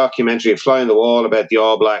Amazon documentary, A Fly on the Wall, about the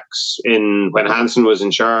All Blacks when Hansen was in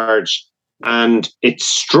charge. And it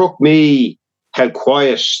struck me how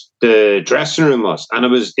quiet the dressing room was. And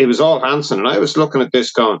it was all Hansen. And I was looking at this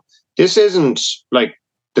going, this isn't like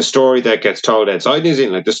the story that gets told outside New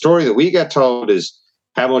Zealand. Like the story that we get told is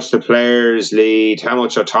how much the players lead, how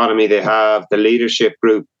much autonomy they have, the leadership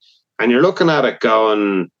group. And you're looking at it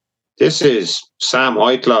going, this is Sam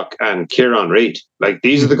Whitelock and Kieran Reid. Like,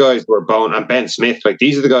 these are the guys who are bone, and Ben Smith. Like,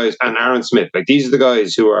 these are the guys, and Aaron Smith. Like, these are the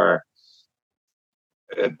guys who are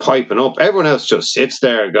piping up. Everyone else just sits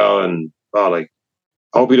there going, oh, like,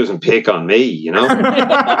 hope he doesn't pick on me, you know?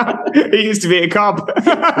 He used to be a cop.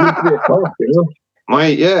 Am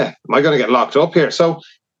I going to get locked up here? So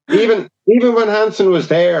even when Hansen was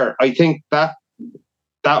there, I think that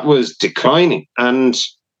was declining. And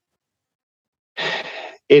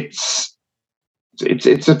it's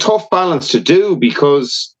a tough balance to do,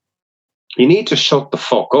 because you need to shut the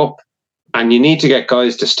fuck up and you need to get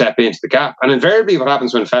guys to step into the gap. And invariably what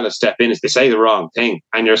happens when fellas step in is they say the wrong thing,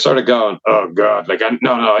 and you're sort of going, oh God, like,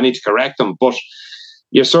 I need to correct them. But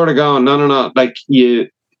you're sort of going, no, like you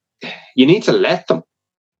need to let them.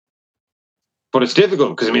 But it's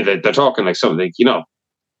difficult, because I mean, they're talking like something, you know,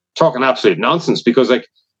 talking absolute nonsense, because like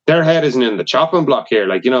their head isn't in the chopping block here.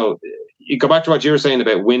 Like, you know, you go back to what you were saying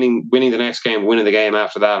about winning the next game, winning the game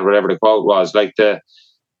after that, or whatever the quote was. Like the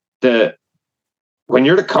when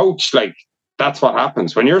you're the coach, like that's what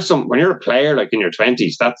happens. When you're a player, like in your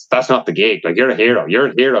 20s, that's not the gig. Like, you're a hero. You're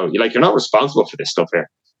a hero. You're not responsible for this stuff here.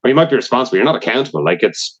 Well, you might be responsible. You're not accountable. Like,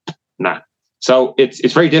 it's nah. So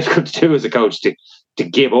it's very difficult to do as a coach to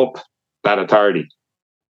give up that authority.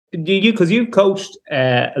 Because you've coached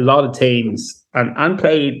a lot of teams and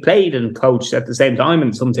played and coached at the same time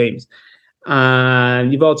in some teams,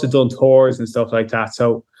 and you've also done tours and stuff like that.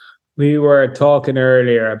 So we were talking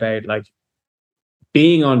earlier about like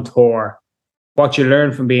being on tour what you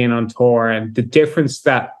learn from being on tour and the difference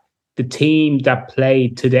that the team that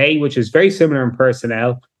played today, which is very similar in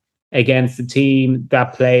personnel, against the team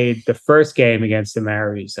that played the first game against the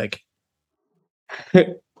Maoris. Like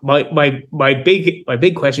my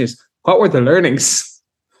big question is, what were the learnings?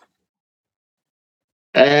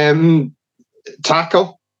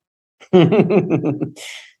 Tackle.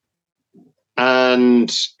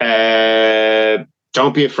 And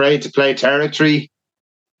don't be afraid to play territory.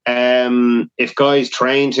 If guys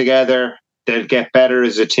train together, they'll get better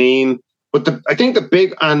as a team. But I think the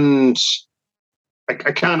big, and I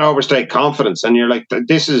can't overstate confidence. And you're like,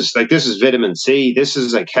 this is vitamin C. This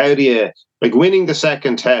is like, how do you, like, winning the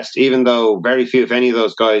second test, even though very few, if any of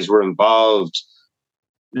those guys were involved,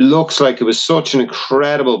 looks like it was such an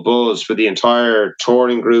incredible buzz for the entire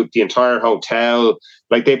touring group, the entire hotel.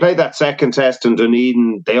 Like, they played that second test in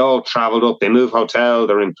Dunedin. They all travelled up. They move hotel.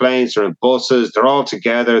 They're in planes. They're in buses. They're all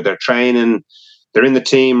together. They're training. They're in the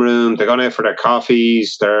team room. They're going out for their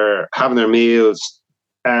coffees. They're having their meals.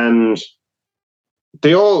 And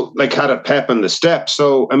they all, like, had a pep in the step.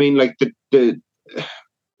 So, I mean, like, there's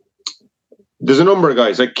a number of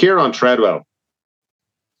guys. Like, Kieran Treadwell.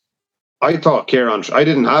 I thought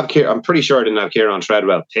I'm pretty sure I didn't have Kieran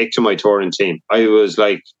Treadwell picked to my touring team. I was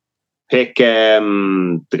like, pick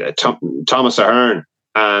Thomas Ahern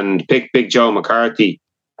and pick Big Joe McCarthy,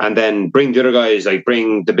 and then bring the other guys, like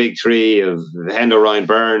bring the big three of Hendo, Ryan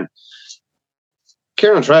Byrne.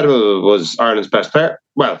 Kieran Treadwell was Ireland's best player.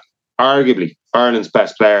 Well, arguably Ireland's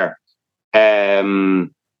best player.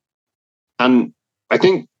 And I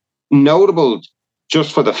think notable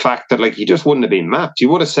just for the fact that, like, he just wouldn't have been mapped. You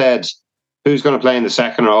would have said, who's going to play in the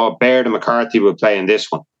second, or Baird and McCarthy will play in this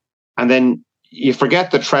one. And then you forget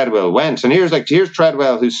that Treadwell went. And here's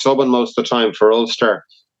Treadwell, who's subbing most of the time for Ulster.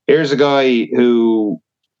 Here's a guy who,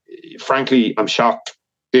 frankly, I'm shocked,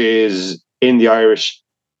 is in the Irish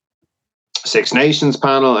Six Nations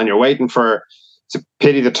panel, and you're waiting for, it's a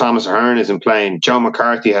pity that Thomas Ahern isn't playing. Joe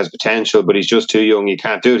McCarthy has potential, but he's just too young. He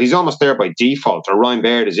can't do it. He's almost there by default, or Ryan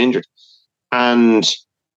Baird is injured. And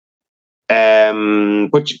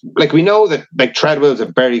but like, we know that, like, Treadwell's a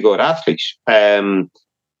very good athlete, and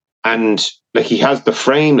like, he has the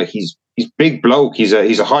frame. Like, he's big bloke. He's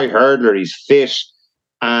a high hurdler. He's fit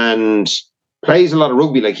and plays a lot of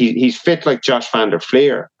rugby. Like, he's fit like Josh van der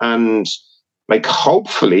Fleer, and like,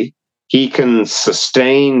 hopefully he can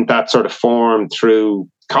sustain that sort of form through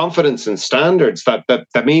confidence and standards.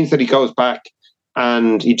 That means that he goes back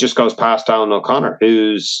and he just goes past Alan O'Connor,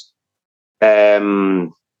 who's the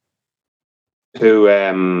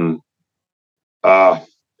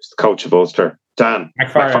coach of Ulster, Dan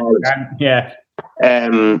McFarland. Yeah.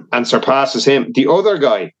 And surpasses him. The other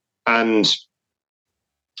guy, and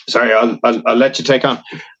sorry, I'll let you take on.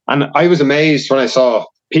 And I was amazed when I saw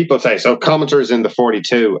people say, so commenters in the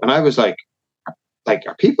 42, and I was like,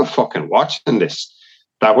 are people fucking watching this?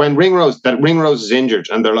 That when Ringrose is injured,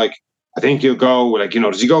 and they're like, I think you'll go, like,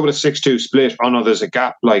 does he go with a 6-2 split? Oh no, there's a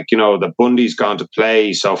gap. Like, the Bundy's gone to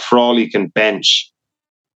play, so Frawley can bench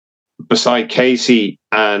beside Casey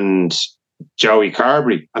and Joey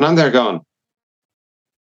Carberry. And I'm there going,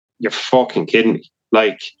 you're fucking kidding me.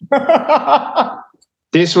 Like,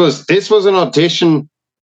 this was an audition,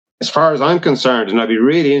 as far as I'm concerned, and I'd be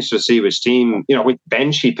really interested to see which team, which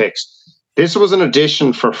bench he picks. This was an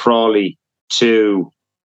audition for Frawley to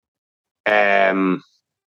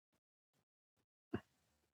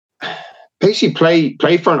basically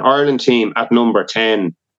play for an Ireland team at number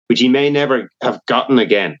 10, which he may never have gotten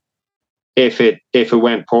again if it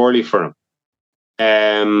went poorly for him.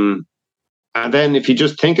 And then if you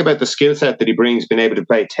just think about the skill set that he brings, being able to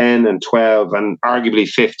play 10 and 12 and arguably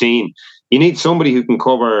 15, you need somebody who can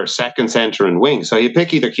cover second centre and wing. So he'd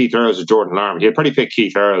pick either Keith Earls or Jordan Larmour. He'd probably pick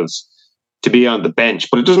Keith Earls to be on the bench,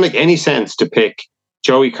 but it doesn't make any sense to pick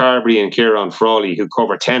Joey Carberry and Kieran Frawley, who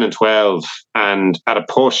cover 10 and 12 and at a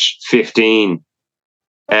push 15.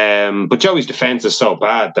 But Joey's defence is so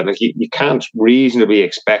bad that, like, you can't reasonably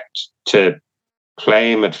expect to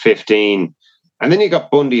play him at 15. And then you got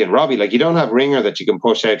Bundy and Robbie. Like, you don't have Ringer that you can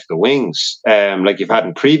push out to the wings, like you've had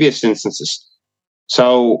in previous instances.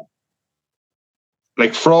 So,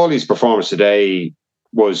 like, Frawley's performance today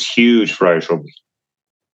was huge for Irish rugby.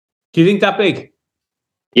 Do you think that big?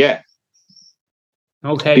 Yeah.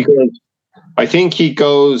 Okay. Because I think he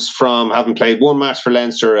goes from having played one match for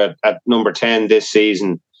Leinster at number 10 this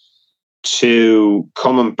season to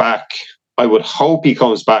coming back. I would hope he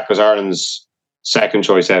comes back as Ireland's second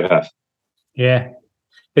choice out half. Yeah.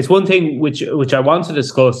 It's one thing which I want to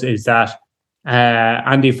discuss is that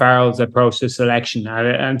Andy Farrell's approach to selection.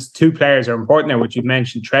 And two players are important there, which you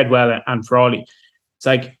mentioned, Treadwell and Frawley. It's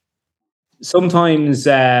like, sometimes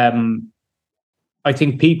I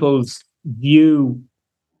think people's view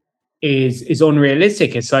is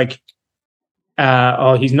unrealistic. It's like,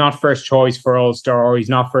 he's not first choice for Ulster, or he's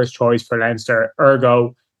not first choice for Leinster,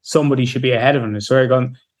 ergo somebody should be ahead of him. So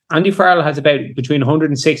Andy Farrell has about between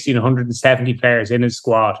 160 and 170 players in his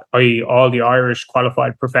squad, i.e. all the Irish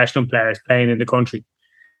qualified professional players playing in the country.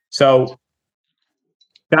 So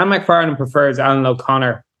Dan McFarlane prefers Alan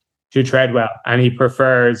O'Connor to Treadwell, and he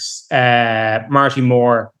prefers Marty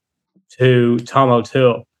Moore to Tom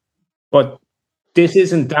O'Toole. But this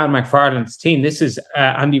isn't Dan McFarlane's team. This is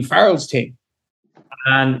Andy Farrell's team.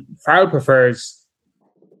 And Farrell prefers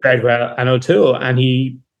Treadwell and O'Toole, and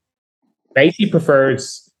he basically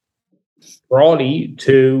prefers Frawley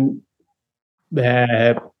to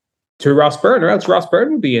Ross Byrne, or else Ross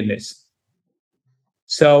Byrne would be in this.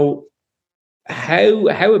 So how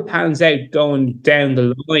it pans out going down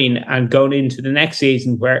the line and going into the next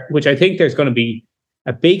season, which I think there's going to be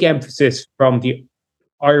a big emphasis from the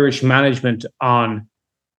Irish management on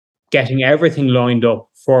getting everything lined up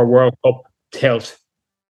for a World Cup tilt,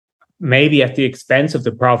 maybe at the expense of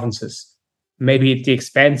the provinces, maybe at the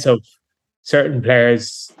expense of certain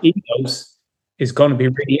players' egos, is going to be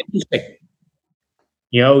really interesting.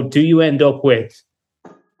 Do you end up with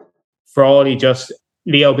Frawley, just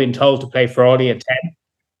Leo being told to play Frawley at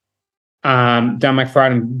 10, Dan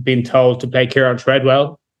McFarlane being told to play Kieran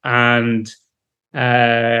Treadwell and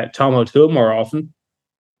Tom O'Toole more often,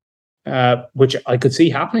 which I could see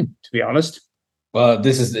happening, to be honest. Well,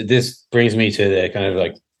 this brings me to the kind of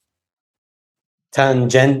like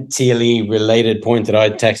tangentially related point that I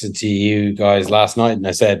texted to you guys last night, and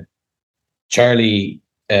I said Charlie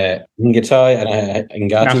Ngatai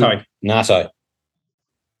and Ngatai.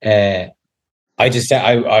 I just said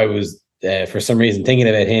I was for some reason thinking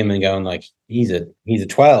about him and going like he's a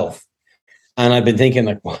 12, and I've been thinking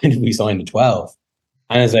like, why did we sign a 12?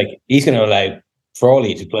 And it's like he's going to allow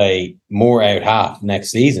Frawley to play more out half next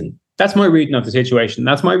season. That's my reading of the situation.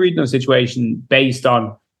 Based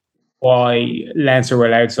on why Leinster were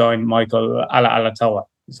allowed to sign Michael Alatoa.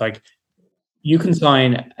 It's like, you can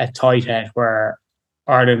sign a tight head where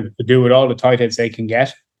Ireland could do with all the tight heads they can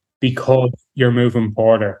get because you're moving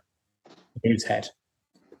Porter to his head.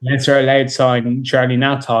 Leinster allowed to sign Charlie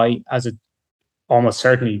Natai as almost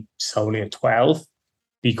certainly solely a 12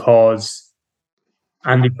 because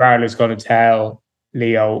Andy Farrell is going to tell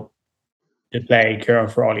Leo to play Kieran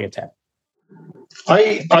Frawley at 10.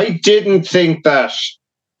 I didn't think that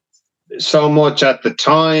so much at the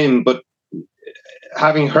time, but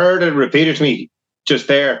having heard it repeated to me just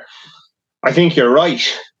there, I think you're right.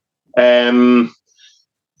 I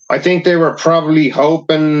think they were probably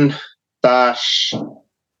hoping that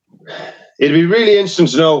it'd be really interesting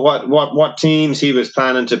to know what teams he was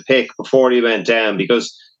planning to pick before he went down,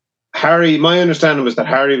 because my understanding was that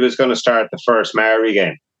Harry was going to start the first Maori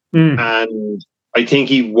game. And I think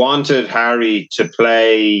he wanted Harry to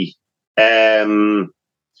play, and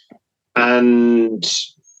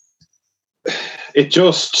it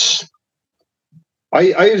just,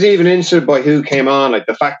 I was even interested by who came on, like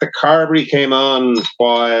the fact that Carberry came on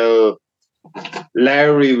while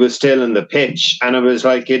Lowry was still in the pitch, and it was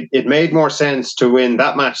like it made more sense to win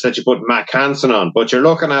that match that you put Mac Hansen on. But you're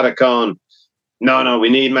looking at it going, no, we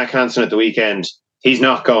need Mac Hansen at the weekend. He's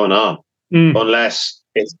not going on unless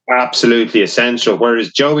it's absolutely essential.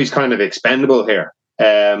 Whereas Joey's kind of expendable here.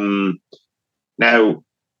 Now,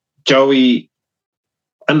 Joey,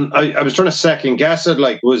 and I was trying to second guess it.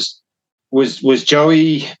 Like, was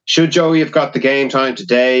Joey? Should Joey have got the game time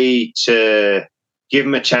today to give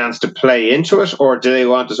him a chance to play into it, or do they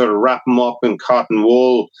want to sort of wrap him up in cotton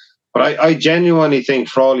wool? But I genuinely think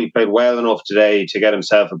Frawley played well enough today to get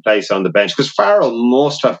himself a place on the bench, because Farrell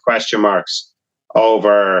must have question marks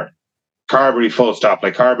over Carberry, full stop.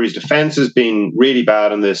 Like, Carberry's defence has been really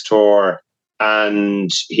bad on this tour, and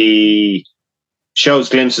he shows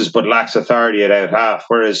glimpses but lacks authority at out half.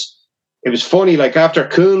 Whereas it was funny, like after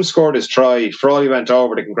Coombs scored his try, Frawley went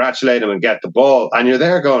over to congratulate him and get the ball, and you're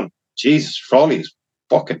there going, Jesus, Frawley's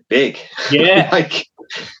fucking big. Yeah. Like,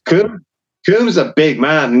 Coombs is a big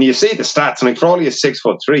man, and you see the stats, and like Frawley is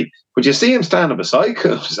 6'3", but you see him standing beside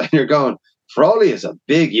Coombs, and you're going, Frawley is a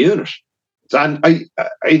big unit. And I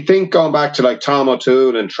think going back to like Tom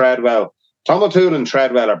O'Toole and Treadwell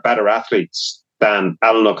are better athletes than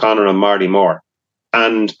Alan O'Connor and Marty Moore.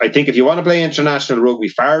 And I think if you want to play international rugby,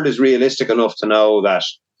 Farrell is realistic enough to know that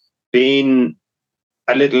being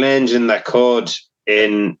a little engine that could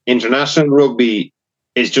in international rugby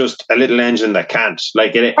is just a little engine that can't.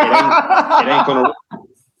 Like, it ain't going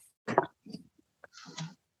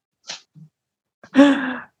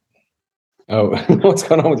to. Oh, what's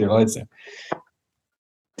going on with your lights there?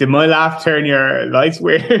 Did my laugh turn your lights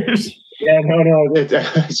weird? Yeah, no.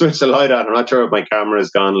 I switched the light on. I'm not sure if my camera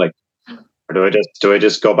is gone. Like, or do I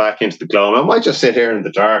just go back into the glow? I might just sit here in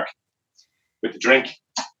the dark with the drink.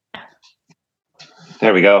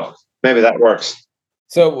 There we go. Maybe that works.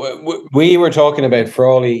 So we were talking about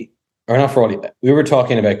Frawley, or not Frawley. We were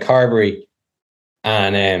talking about Carberry,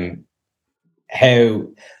 and how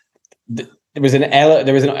there was an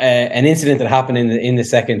incident that happened in the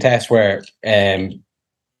second test where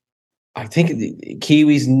I think the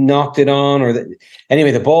Kiwis knocked it on,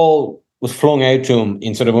 anyway, the ball was flung out to him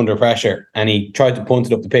in sort of under pressure, and he tried to punt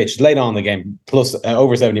it up the pitch late on in the game, plus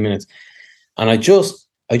over 70 minutes. And I just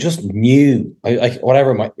knew,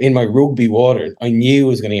 in my rugby waters, I knew it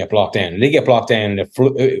was going to get blocked down. It did get blocked down, and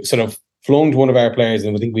it sort of flung to one of our players,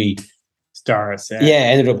 and I think we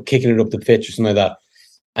ended up kicking it up the pitch or something like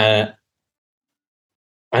that.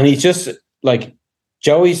 And he's just like,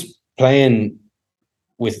 Joey's playing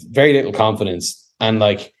with very little confidence, and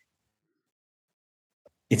like,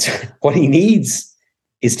 it's what he needs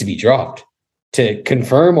is to be dropped to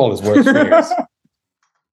confirm all his worst fears.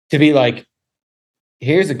 To be like,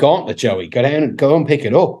 here's a gauntlet, Joey. Go down and go and pick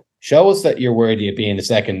it up. Show us that you're worthy of being the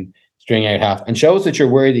second string out half, and show us that you're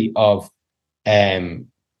worthy of being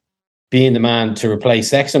the man to replace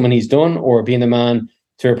Sexton when he's done, or being the man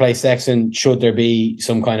to replace Sexton should there be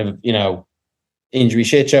some kind of, injury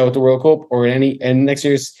shit show at the World Cup or in next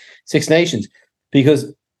year's Six Nations,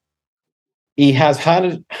 because he has had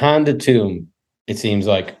it handed to him, it seems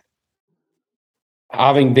like,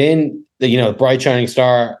 having been the bright shining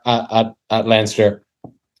star at Leinster,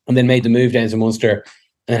 and then made the move down to Munster,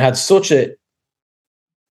 and had such a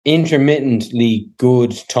intermittently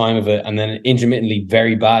good time of it, and then an intermittently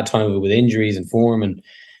very bad time of it with injuries and form and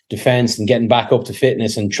defense and getting back up to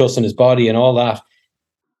fitness and trusting his body and all that.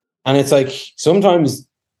 And it's like, sometimes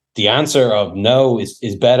the answer of no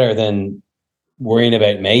is better than worrying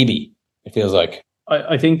about maybe, it feels like.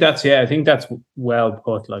 I think that's well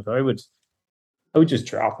put. Like, I would just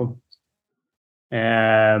drop him.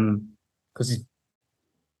 Because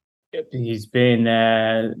he's been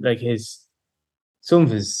like, some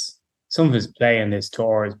of his play in this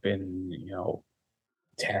tour has been,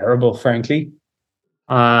 terrible, frankly.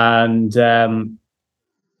 And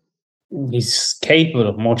he's capable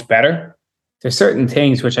of much better. There's certain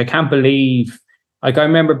things which I can't believe. Like, I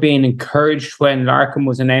remember being encouraged when Larkham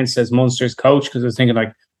was announced as Munster's coach, because I was thinking,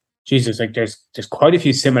 like, Jesus, like, there's quite a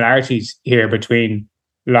few similarities here between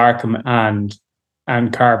Larkham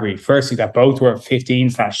and Carberry. Firstly, that both were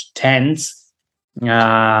 15/10s,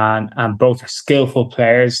 and both are skillful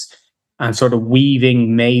players and sort of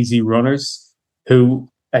weaving, mazy runners who,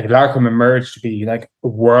 like, Larkham emerged to be like a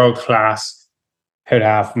world-class out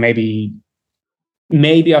half, maybe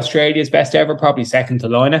Australia's best ever, probably second to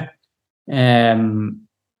Lina.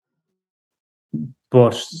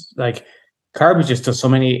 But like, Carberry just does so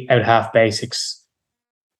many out half basics.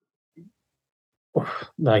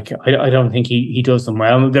 Like, I don't think he does them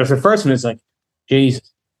well. There's the first one is like, Jesus,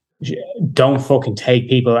 don't fucking take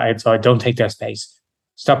people outside. Don't take their space.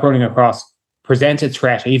 Stop running across. Present a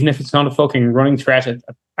threat, even if it's not a fucking running threat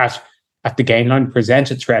at the game line. Present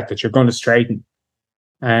a threat that you're going to straighten.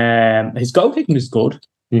 His goal kicking is good,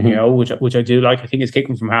 which I do like. I think his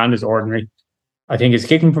kicking from hand is ordinary. I think his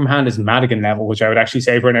kicking from hand is Madigan level, which I would actually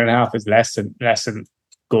say for an hour and a half is less than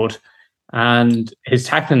good. And his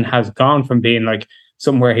tackling has gone from being like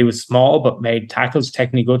somewhere he was small but made tackles,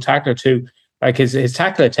 technically good tackler, to like his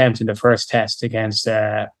tackle attempt in the first test against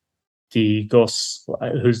the Gus,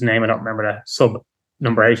 whose name I don't remember, the sub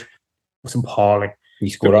number 8, was appalling. He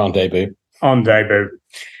scored on debut.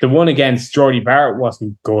 The one against Geordie Barrett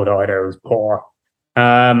wasn't good either. It was poor. So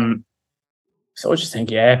I just think,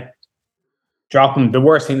 drop him. The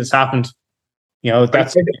worst thing that's happened,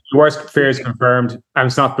 that's the worst fear is confirmed, and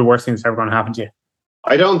it's not the worst thing that's ever going to happen to you.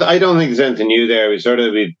 I don't think there's anything new there.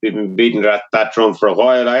 We've been beating that drum for a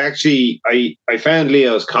while. I found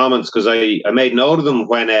Leo's comments, because I made note of them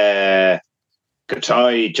when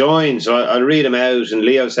Gatai joined, so I'll read them out. And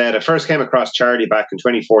Leo said, I first came across Charlie back in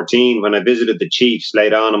 2014 when I visited the Chiefs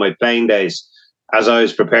late on my playing days, as I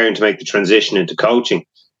was preparing to make the transition into coaching.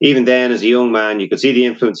 Even then, as a young man, you could see the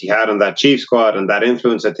influence he had on that Chiefs squad, and that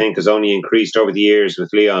influence, I think, has only increased over the years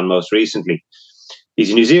with Leon most recently. He's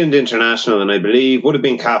a New Zealand international, and I believe would have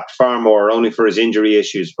been capped far more, only for his injury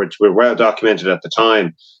issues, which were well documented at the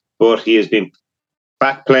time. But he has been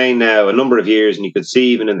back playing now a number of years, and you could see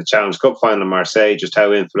even in the Challenge Cup final in Marseille just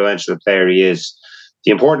how influential a player he is.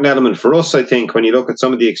 The important element for us, I think, when you look at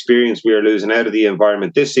some of the experience we are losing out of the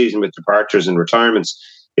environment this season with departures and retirements,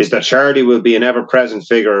 is that Charlie will be an ever-present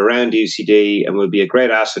figure around UCD and will be a great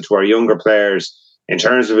asset to our younger players in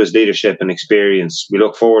terms of his leadership and experience. We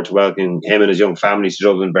look forward to welcoming him and his young family to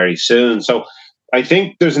Dublin very soon. So I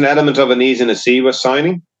think there's an element of an easy Nasiwa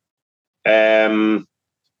signing.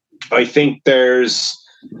 I think I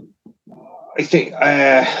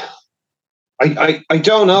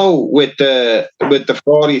don't know with the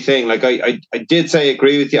Fraudy thing. Like I did say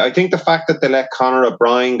agree with you. I think the fact that they let Conor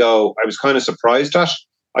O'Brien go, I was kind of surprised at.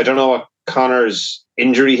 I don't know what Conor's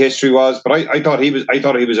injury history was, but I thought he was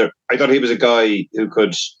a guy who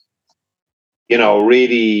could,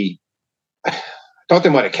 really. I thought they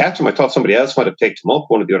might have kept him. I thought somebody else might have picked him up,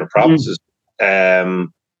 one of the other provinces. And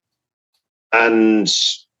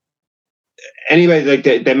anyway, like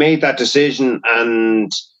they made that decision,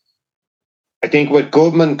 and I think with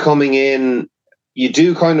Goodman coming in, you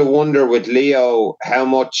do kind of wonder with Leo how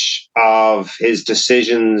much of his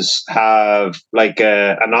decisions have like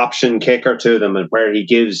an option kicker to them, and where he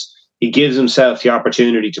gives himself the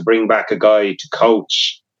opportunity to bring back a guy to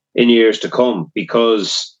coach in years to come,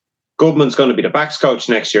 because Goodman's going to be the backs coach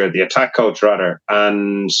next year, the attack coach rather,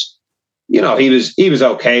 and he was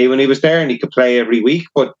okay when he was there and he could play every week,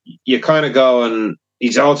 but you kind of go, and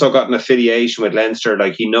he's also got an affiliation with Leinster.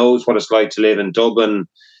 Like, he knows what it's like to live in Dublin.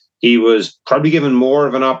 He was probably given more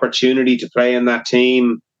of an opportunity to play in that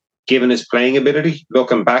team, given his playing ability,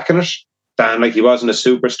 looking back on it, than like he wasn't a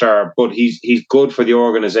superstar, but he's good for the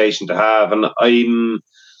organisation to have. And I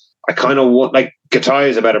kind of want, like, Gatai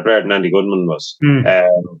is a better player than Andy Goodman was.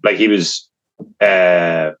 Like, he was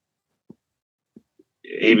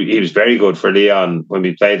very good for Leon when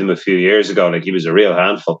we played him a few years ago. Like, he was a real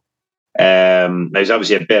handful. He's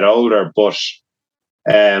obviously a bit older, but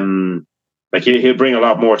like he'll bring a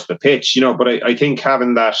lot more to the pitch, but I think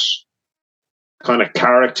having that kind of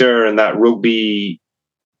character and that rugby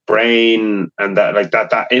brain and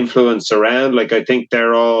that influence around, like, I think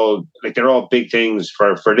they're all big things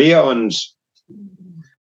for Leo. And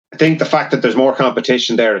I think the fact that there's more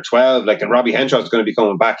competition there at 12, like, and Robbie Henshaw is going to be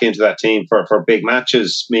coming back into that team for big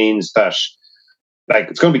matches, means that, like,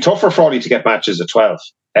 it's going to be tough for Fraudy to get matches at 12.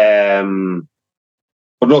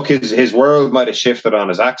 But look, his world might have shifted on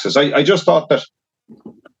his axis. I just thought that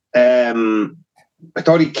I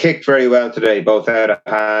thought he kicked very well today, both out of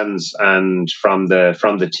hands and from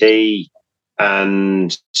the tee,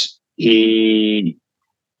 and he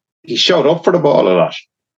showed up for the ball a lot.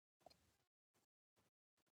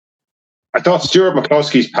 I thought Stuart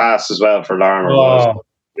McCluskey's pass as well for Larmer was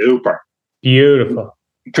super. Beautiful.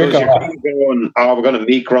 Because you're kind of going, we're going to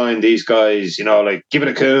meat grind these guys, like, give it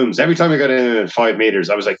a Coombs. Every time I got in 5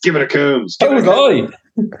 meters, I was like, give it a Coombs. That was I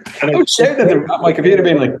was shouting at him at my computer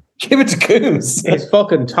being like, give it to Coombs. His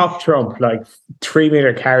fucking top trump, like 3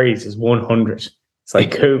 meter carries, is 100. It's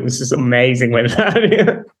like, Coombs is amazing with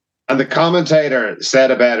that. And the commentator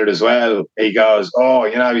said about it as well. He goes,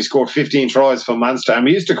 he scored 15 tries for Munster. And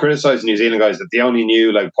we used to criticise New Zealand guys that they only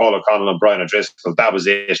knew, like, Paul O'Connell and Brian O'Driscoll. That was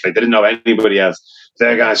it. Like, they didn't know anybody else.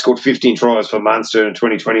 Their guy scored 15 tries for Munster in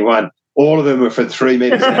 2021. All of them were for 3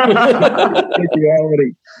 minutes. And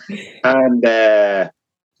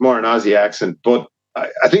more an Aussie accent. But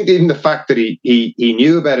I think even the fact that he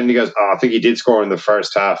knew about it, and he goes, I think he did score in the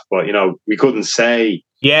first half, but, we couldn't say.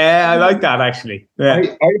 Yeah, I like that, actually. Yeah.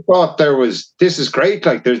 I thought this is great.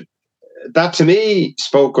 Like, that to me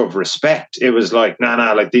spoke of respect. It was like,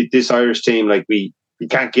 like this Irish team, like, we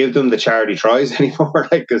can't give them the charity tries anymore,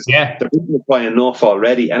 like, because they're beating us by enough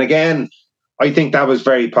already. And again, I think that was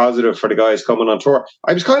very positive for the guys coming on tour.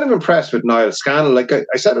 I was kind of impressed with Niall Scannell. Like, I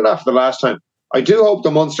said it after the last time. I do hope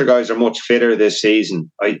the Munster guys are much fitter this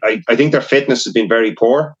season. I think their fitness has been very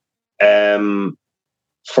poor for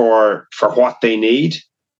what they need.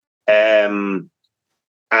 And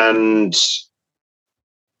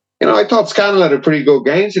I thought Scannell had a pretty good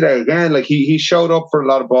game today. Again, like, he showed up for a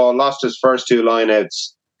lot of ball, lost his first 2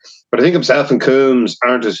 lineouts, but I think himself and Coombs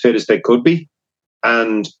aren't as fit as they could be.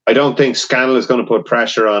 And I don't think Scannell is going to put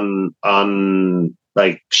pressure on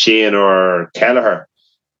like Sheehan or Kelleher.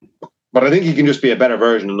 But I think he can just be a better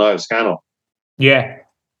version of Niall Scannell. Yeah,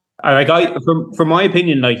 from my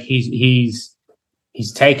opinion, like, he's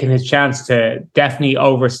taken his chance to definitely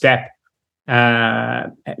overstep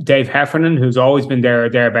Dave Heffernan, who's always been there or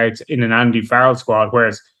thereabouts in an Andy Farrell squad,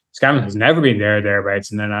 whereas Scannell has never been there or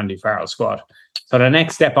thereabouts in an Andy Farrell squad. So the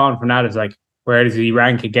next step on from that is, like, where does he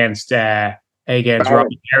rank against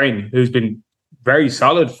Robbie Herring, who's been very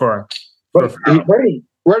solid for where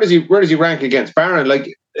does he rank against Barron?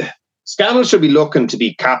 Like, Scannell should be looking to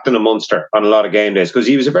be captain of Munster on a lot of game days, because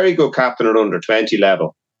he was a very good captain at under 20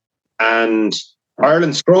 level. And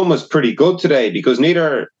Ireland's scrum was pretty good today, because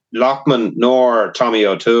neither Lockman nor Tommy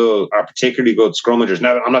O'Toole are particularly good scrummagers.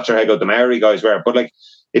 Now, I'm not sure how good the Maori guys were, but like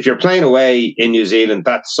if you're playing away in New Zealand,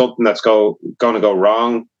 that's something that's going to go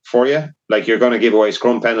wrong for you. Like you're going to give away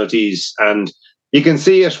scrum penalties, and you can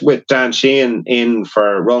see it with Dan Sheehan in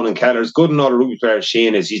for Ronan Keller. As good and all the rugby player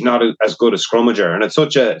Sheehan is, he's not as good a scrummager, and it's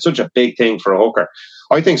such a big thing for a hooker.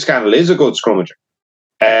 I think Scannell is a good scrummager.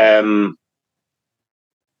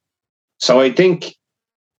 So I think,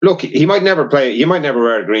 look, he might never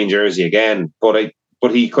wear a green jersey again, but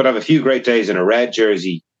he could have a few great days in a red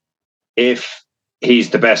jersey if he's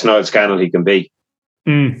the best Niall Scannell he can be.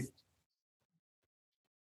 Mm.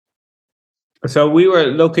 So we were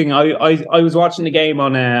looking. I was watching the game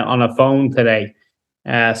on a phone today,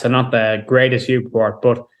 so not the greatest viewport.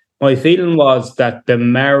 But my feeling was that the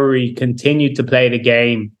Maori continued to play the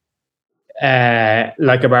game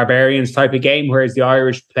like a barbarians type of game, whereas the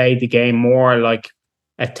Irish played the game more like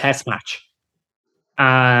a test match.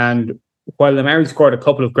 And while the Maori scored a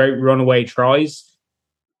couple of great runaway tries,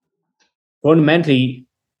 fundamentally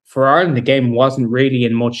for Ireland the game wasn't really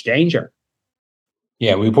in much danger.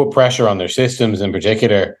 Yeah, we put pressure on their systems in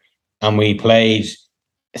particular, and we played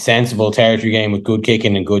a sensible territory game with good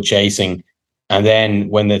kicking and good chasing. And then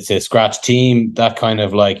when it's a scratch team, that kind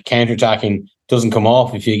of like counter-attacking doesn't come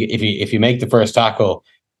off. If you make the first tackle,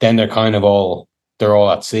 then they're all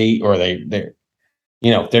at sea, or they're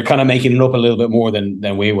kind of making it up a little bit more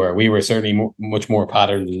than we were. We were certainly much more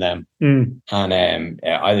patterned than them, and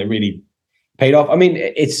it really paid off. I mean,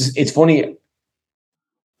 it's funny.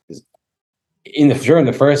 During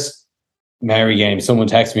the first Maori game, someone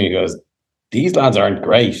texted me and goes, "These lads aren't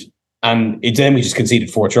great," and then we just conceded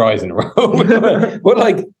 4 tries in a row. But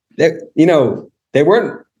like, they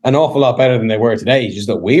weren't an awful lot better than they were today. It's just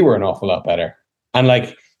that we were an awful lot better, and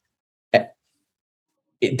like,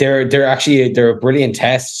 they're a brilliant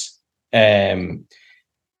test. They're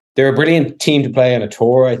a brilliant team to play on a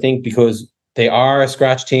tour, I think, because they are a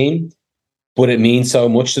scratch team. But it means so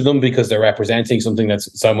much to them because they're representing something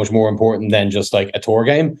that's so much more important than just like a tour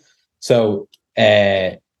game. So,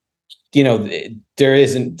 there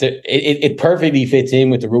isn't. It perfectly fits in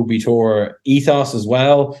with the rugby tour ethos as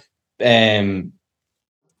well. But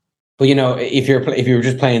if you were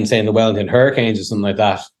just playing, say, in the Wellington Hurricanes or something like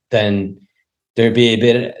that, then there'd be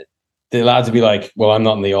the lads would be like, "Well, I'm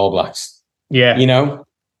not in the All Blacks." Yeah,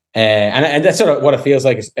 and that's sort of what it feels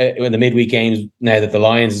like in the midweek games now that the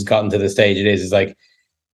Lions has gotten to the stage it is like,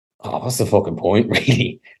 oh, what's the fucking point,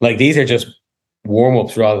 really? Like, these are just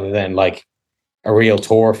warm-ups rather than like a real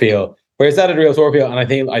tour feel. Whereas that a real tour feel, and I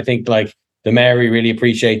think like the Maori really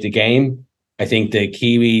appreciate the game. I think the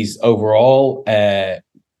Kiwis overall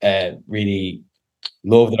really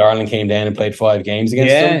love that Ireland came down and played 5 games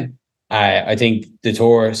against them. I think the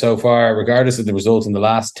tour so far, regardless of the results in the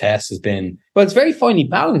last test, has been... Well, it's very finely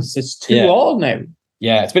balanced. It's 2-all now.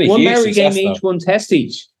 Yeah, it's been a one huge Maori success, game each, one test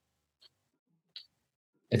each.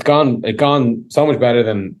 It's gone so much better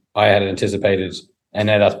than I had anticipated, and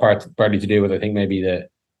now that's partly to do with, I think, maybe the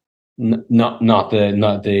not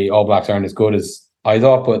the All Blacks aren't as good as I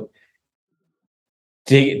thought, but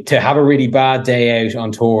to have a really bad day out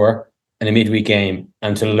on tour in a midweek game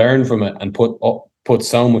and to learn from it and put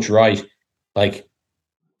so much right, like,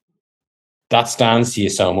 that stands to you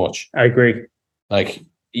so much. I agree. Like,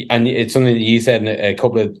 and it's something that you said in a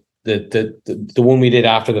couple of the one we did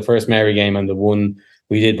after the first Maori game and the one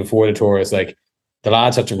we did before the tour is like, the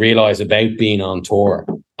lads have to realize about being on tour,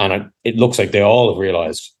 and it looks like they all have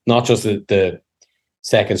realized, not just the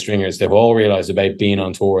second stringers, they've all realized about being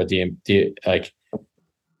on tour.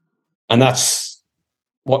 And that's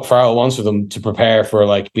what Farrell wants for them, to prepare for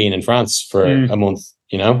like being in France for a month.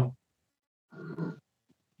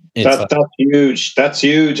 That's huge. That's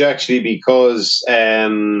huge, actually, because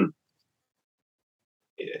you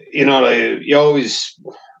always,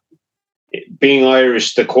 being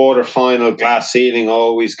Irish, the quarter-final glass ceiling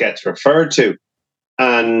always gets referred to,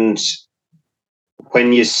 and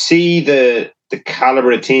when you see the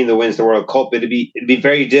caliber of team that wins the World Cup, it'd be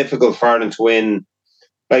very difficult for Ireland to win.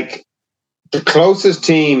 Like, the closest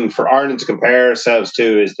team for Ireland to compare ourselves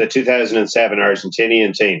to is the 2007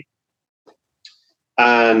 Argentinian team.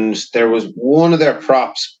 And there was one of their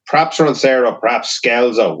props, perhaps Roncero, perhaps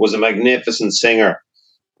Scalzo, was a magnificent singer.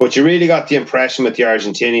 But you really got the impression with the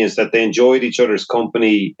Argentinians that they enjoyed each other's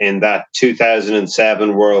company in that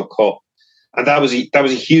 2007 World Cup. And that was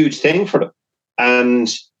a huge thing for them. And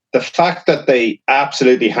the fact that they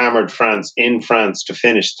absolutely hammered France in France to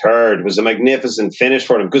finish third was a magnificent finish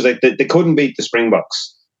for them, because they couldn't beat the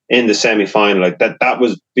Springboks in the semi-final. Like, that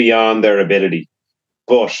was beyond their ability.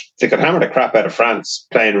 But they could hammer the crap out of France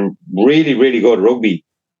playing really, really good rugby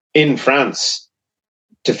in France.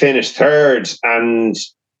 to finish third, and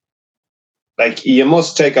like you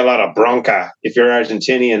must take a lot of bronca if you're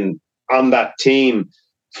Argentinian on that team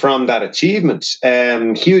from that achievement.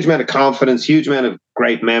 Huge amount of confidence, huge amount of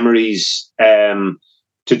great memories.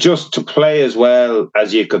 To play as well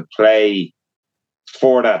as you could play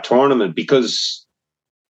for that tournament, because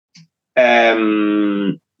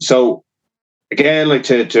so again, like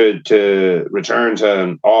to return to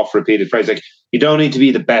an oft repeated phrase, like you don't need to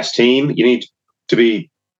be the best team, you need to be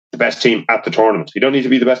the best team at the tournament. You don't need to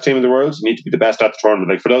be the best team in the world, you need to be the best at the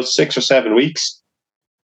tournament. Like for those 6 or 7 weeks,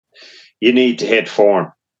 you need to hit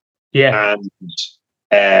form. Yeah.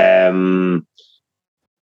 And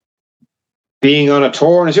being on a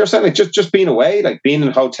tour, and as you're saying, like just being away, like being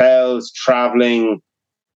in hotels, traveling,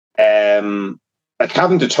 like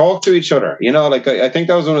having to talk to each other, you know, like I think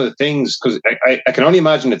that was one of the things, because I can only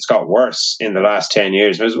imagine it's got worse in the last 10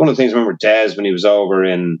 years. It was one of the things I remember Des when he was over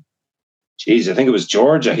in, I think it was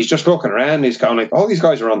Georgia. He's just looking around and he's going like, all these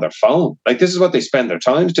guys are on their phone. Like this is what they spend their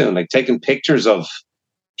times doing, like taking pictures of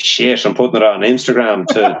shit and putting it on Instagram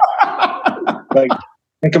to like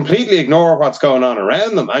and completely ignore what's going on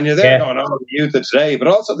around them. And you're there going, oh, the youth of today, but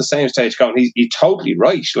also at the same stage going, he's totally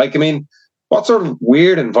right. Like, I mean, what sort of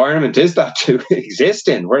weird environment is that to exist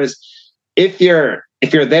in? Whereas if you're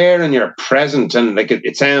there and you're present, and like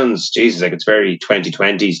it sounds, Jesus, like it's very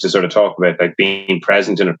 2020s to sort of talk about like being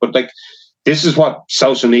present in it, but like this is what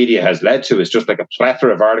social media has led to, is just like a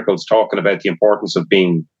plethora of articles talking about the importance of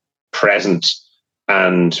being present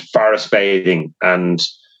and forest bathing, and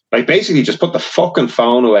like basically just put the fucking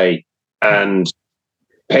phone away and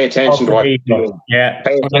pay attention to what you're doing. Yeah.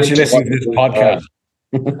 Unless you're listening to this podcast.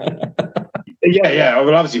 Yeah.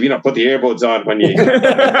 Well, obviously, you not put the earbuds on when you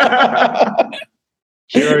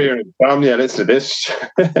cure your insomnia. Listen to this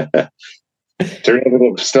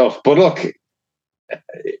derivative stuff. But look,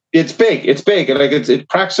 it's big. It's big. And like it's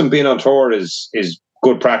practicing being on tour is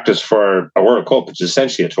good practice for a World Cup. It's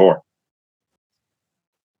essentially a tour.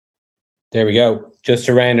 There we go. Just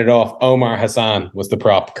to round it off, Omar Hassan was the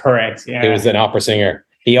prop. Correct. Yeah. He was an opera singer.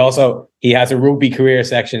 He has a rugby career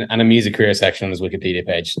section and a music career section on his Wikipedia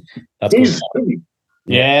page. That's cool.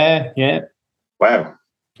 Yeah. Wow.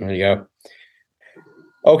 There you go.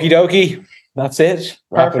 Okie dokie. That's it.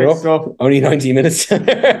 Wrap it up. Stuff. Only 90 minutes. Good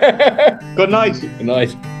night. Good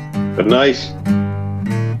night. Good night.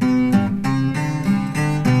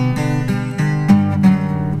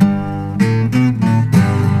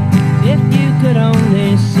 Could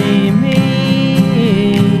only see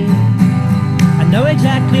me, I know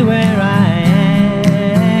exactly where I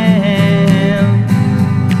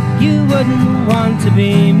am. You wouldn't want to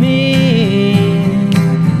be me.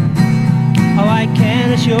 Oh, I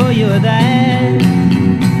can assure you that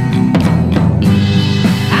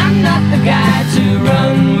I'm not the guy to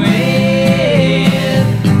run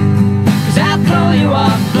with, 'cause I'll throw you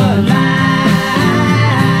off the line.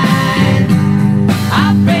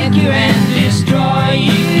 I'll break you and destroy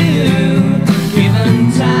you,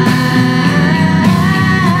 given time.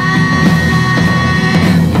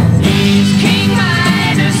 He's King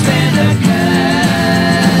Midas with a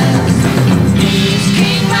curse. He's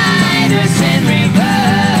King Midas in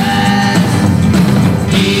reverse.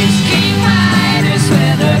 He's King Midas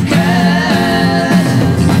with a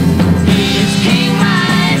curse. He's King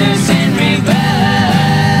Midas in reverse.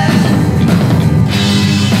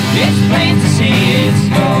 It's plain to see it's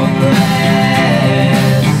hopeless,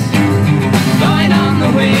 going on the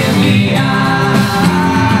way we are.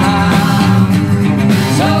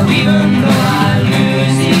 So even though I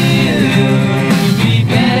lose you, you'd be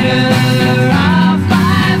better off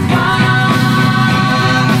by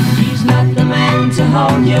far. He's not the man to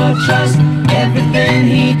hold your trust. Everything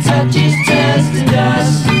he touches turns to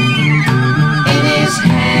dust. In his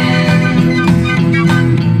hand,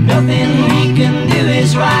 nothing he can do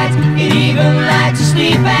is right. He'd even like to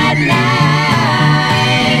sleep at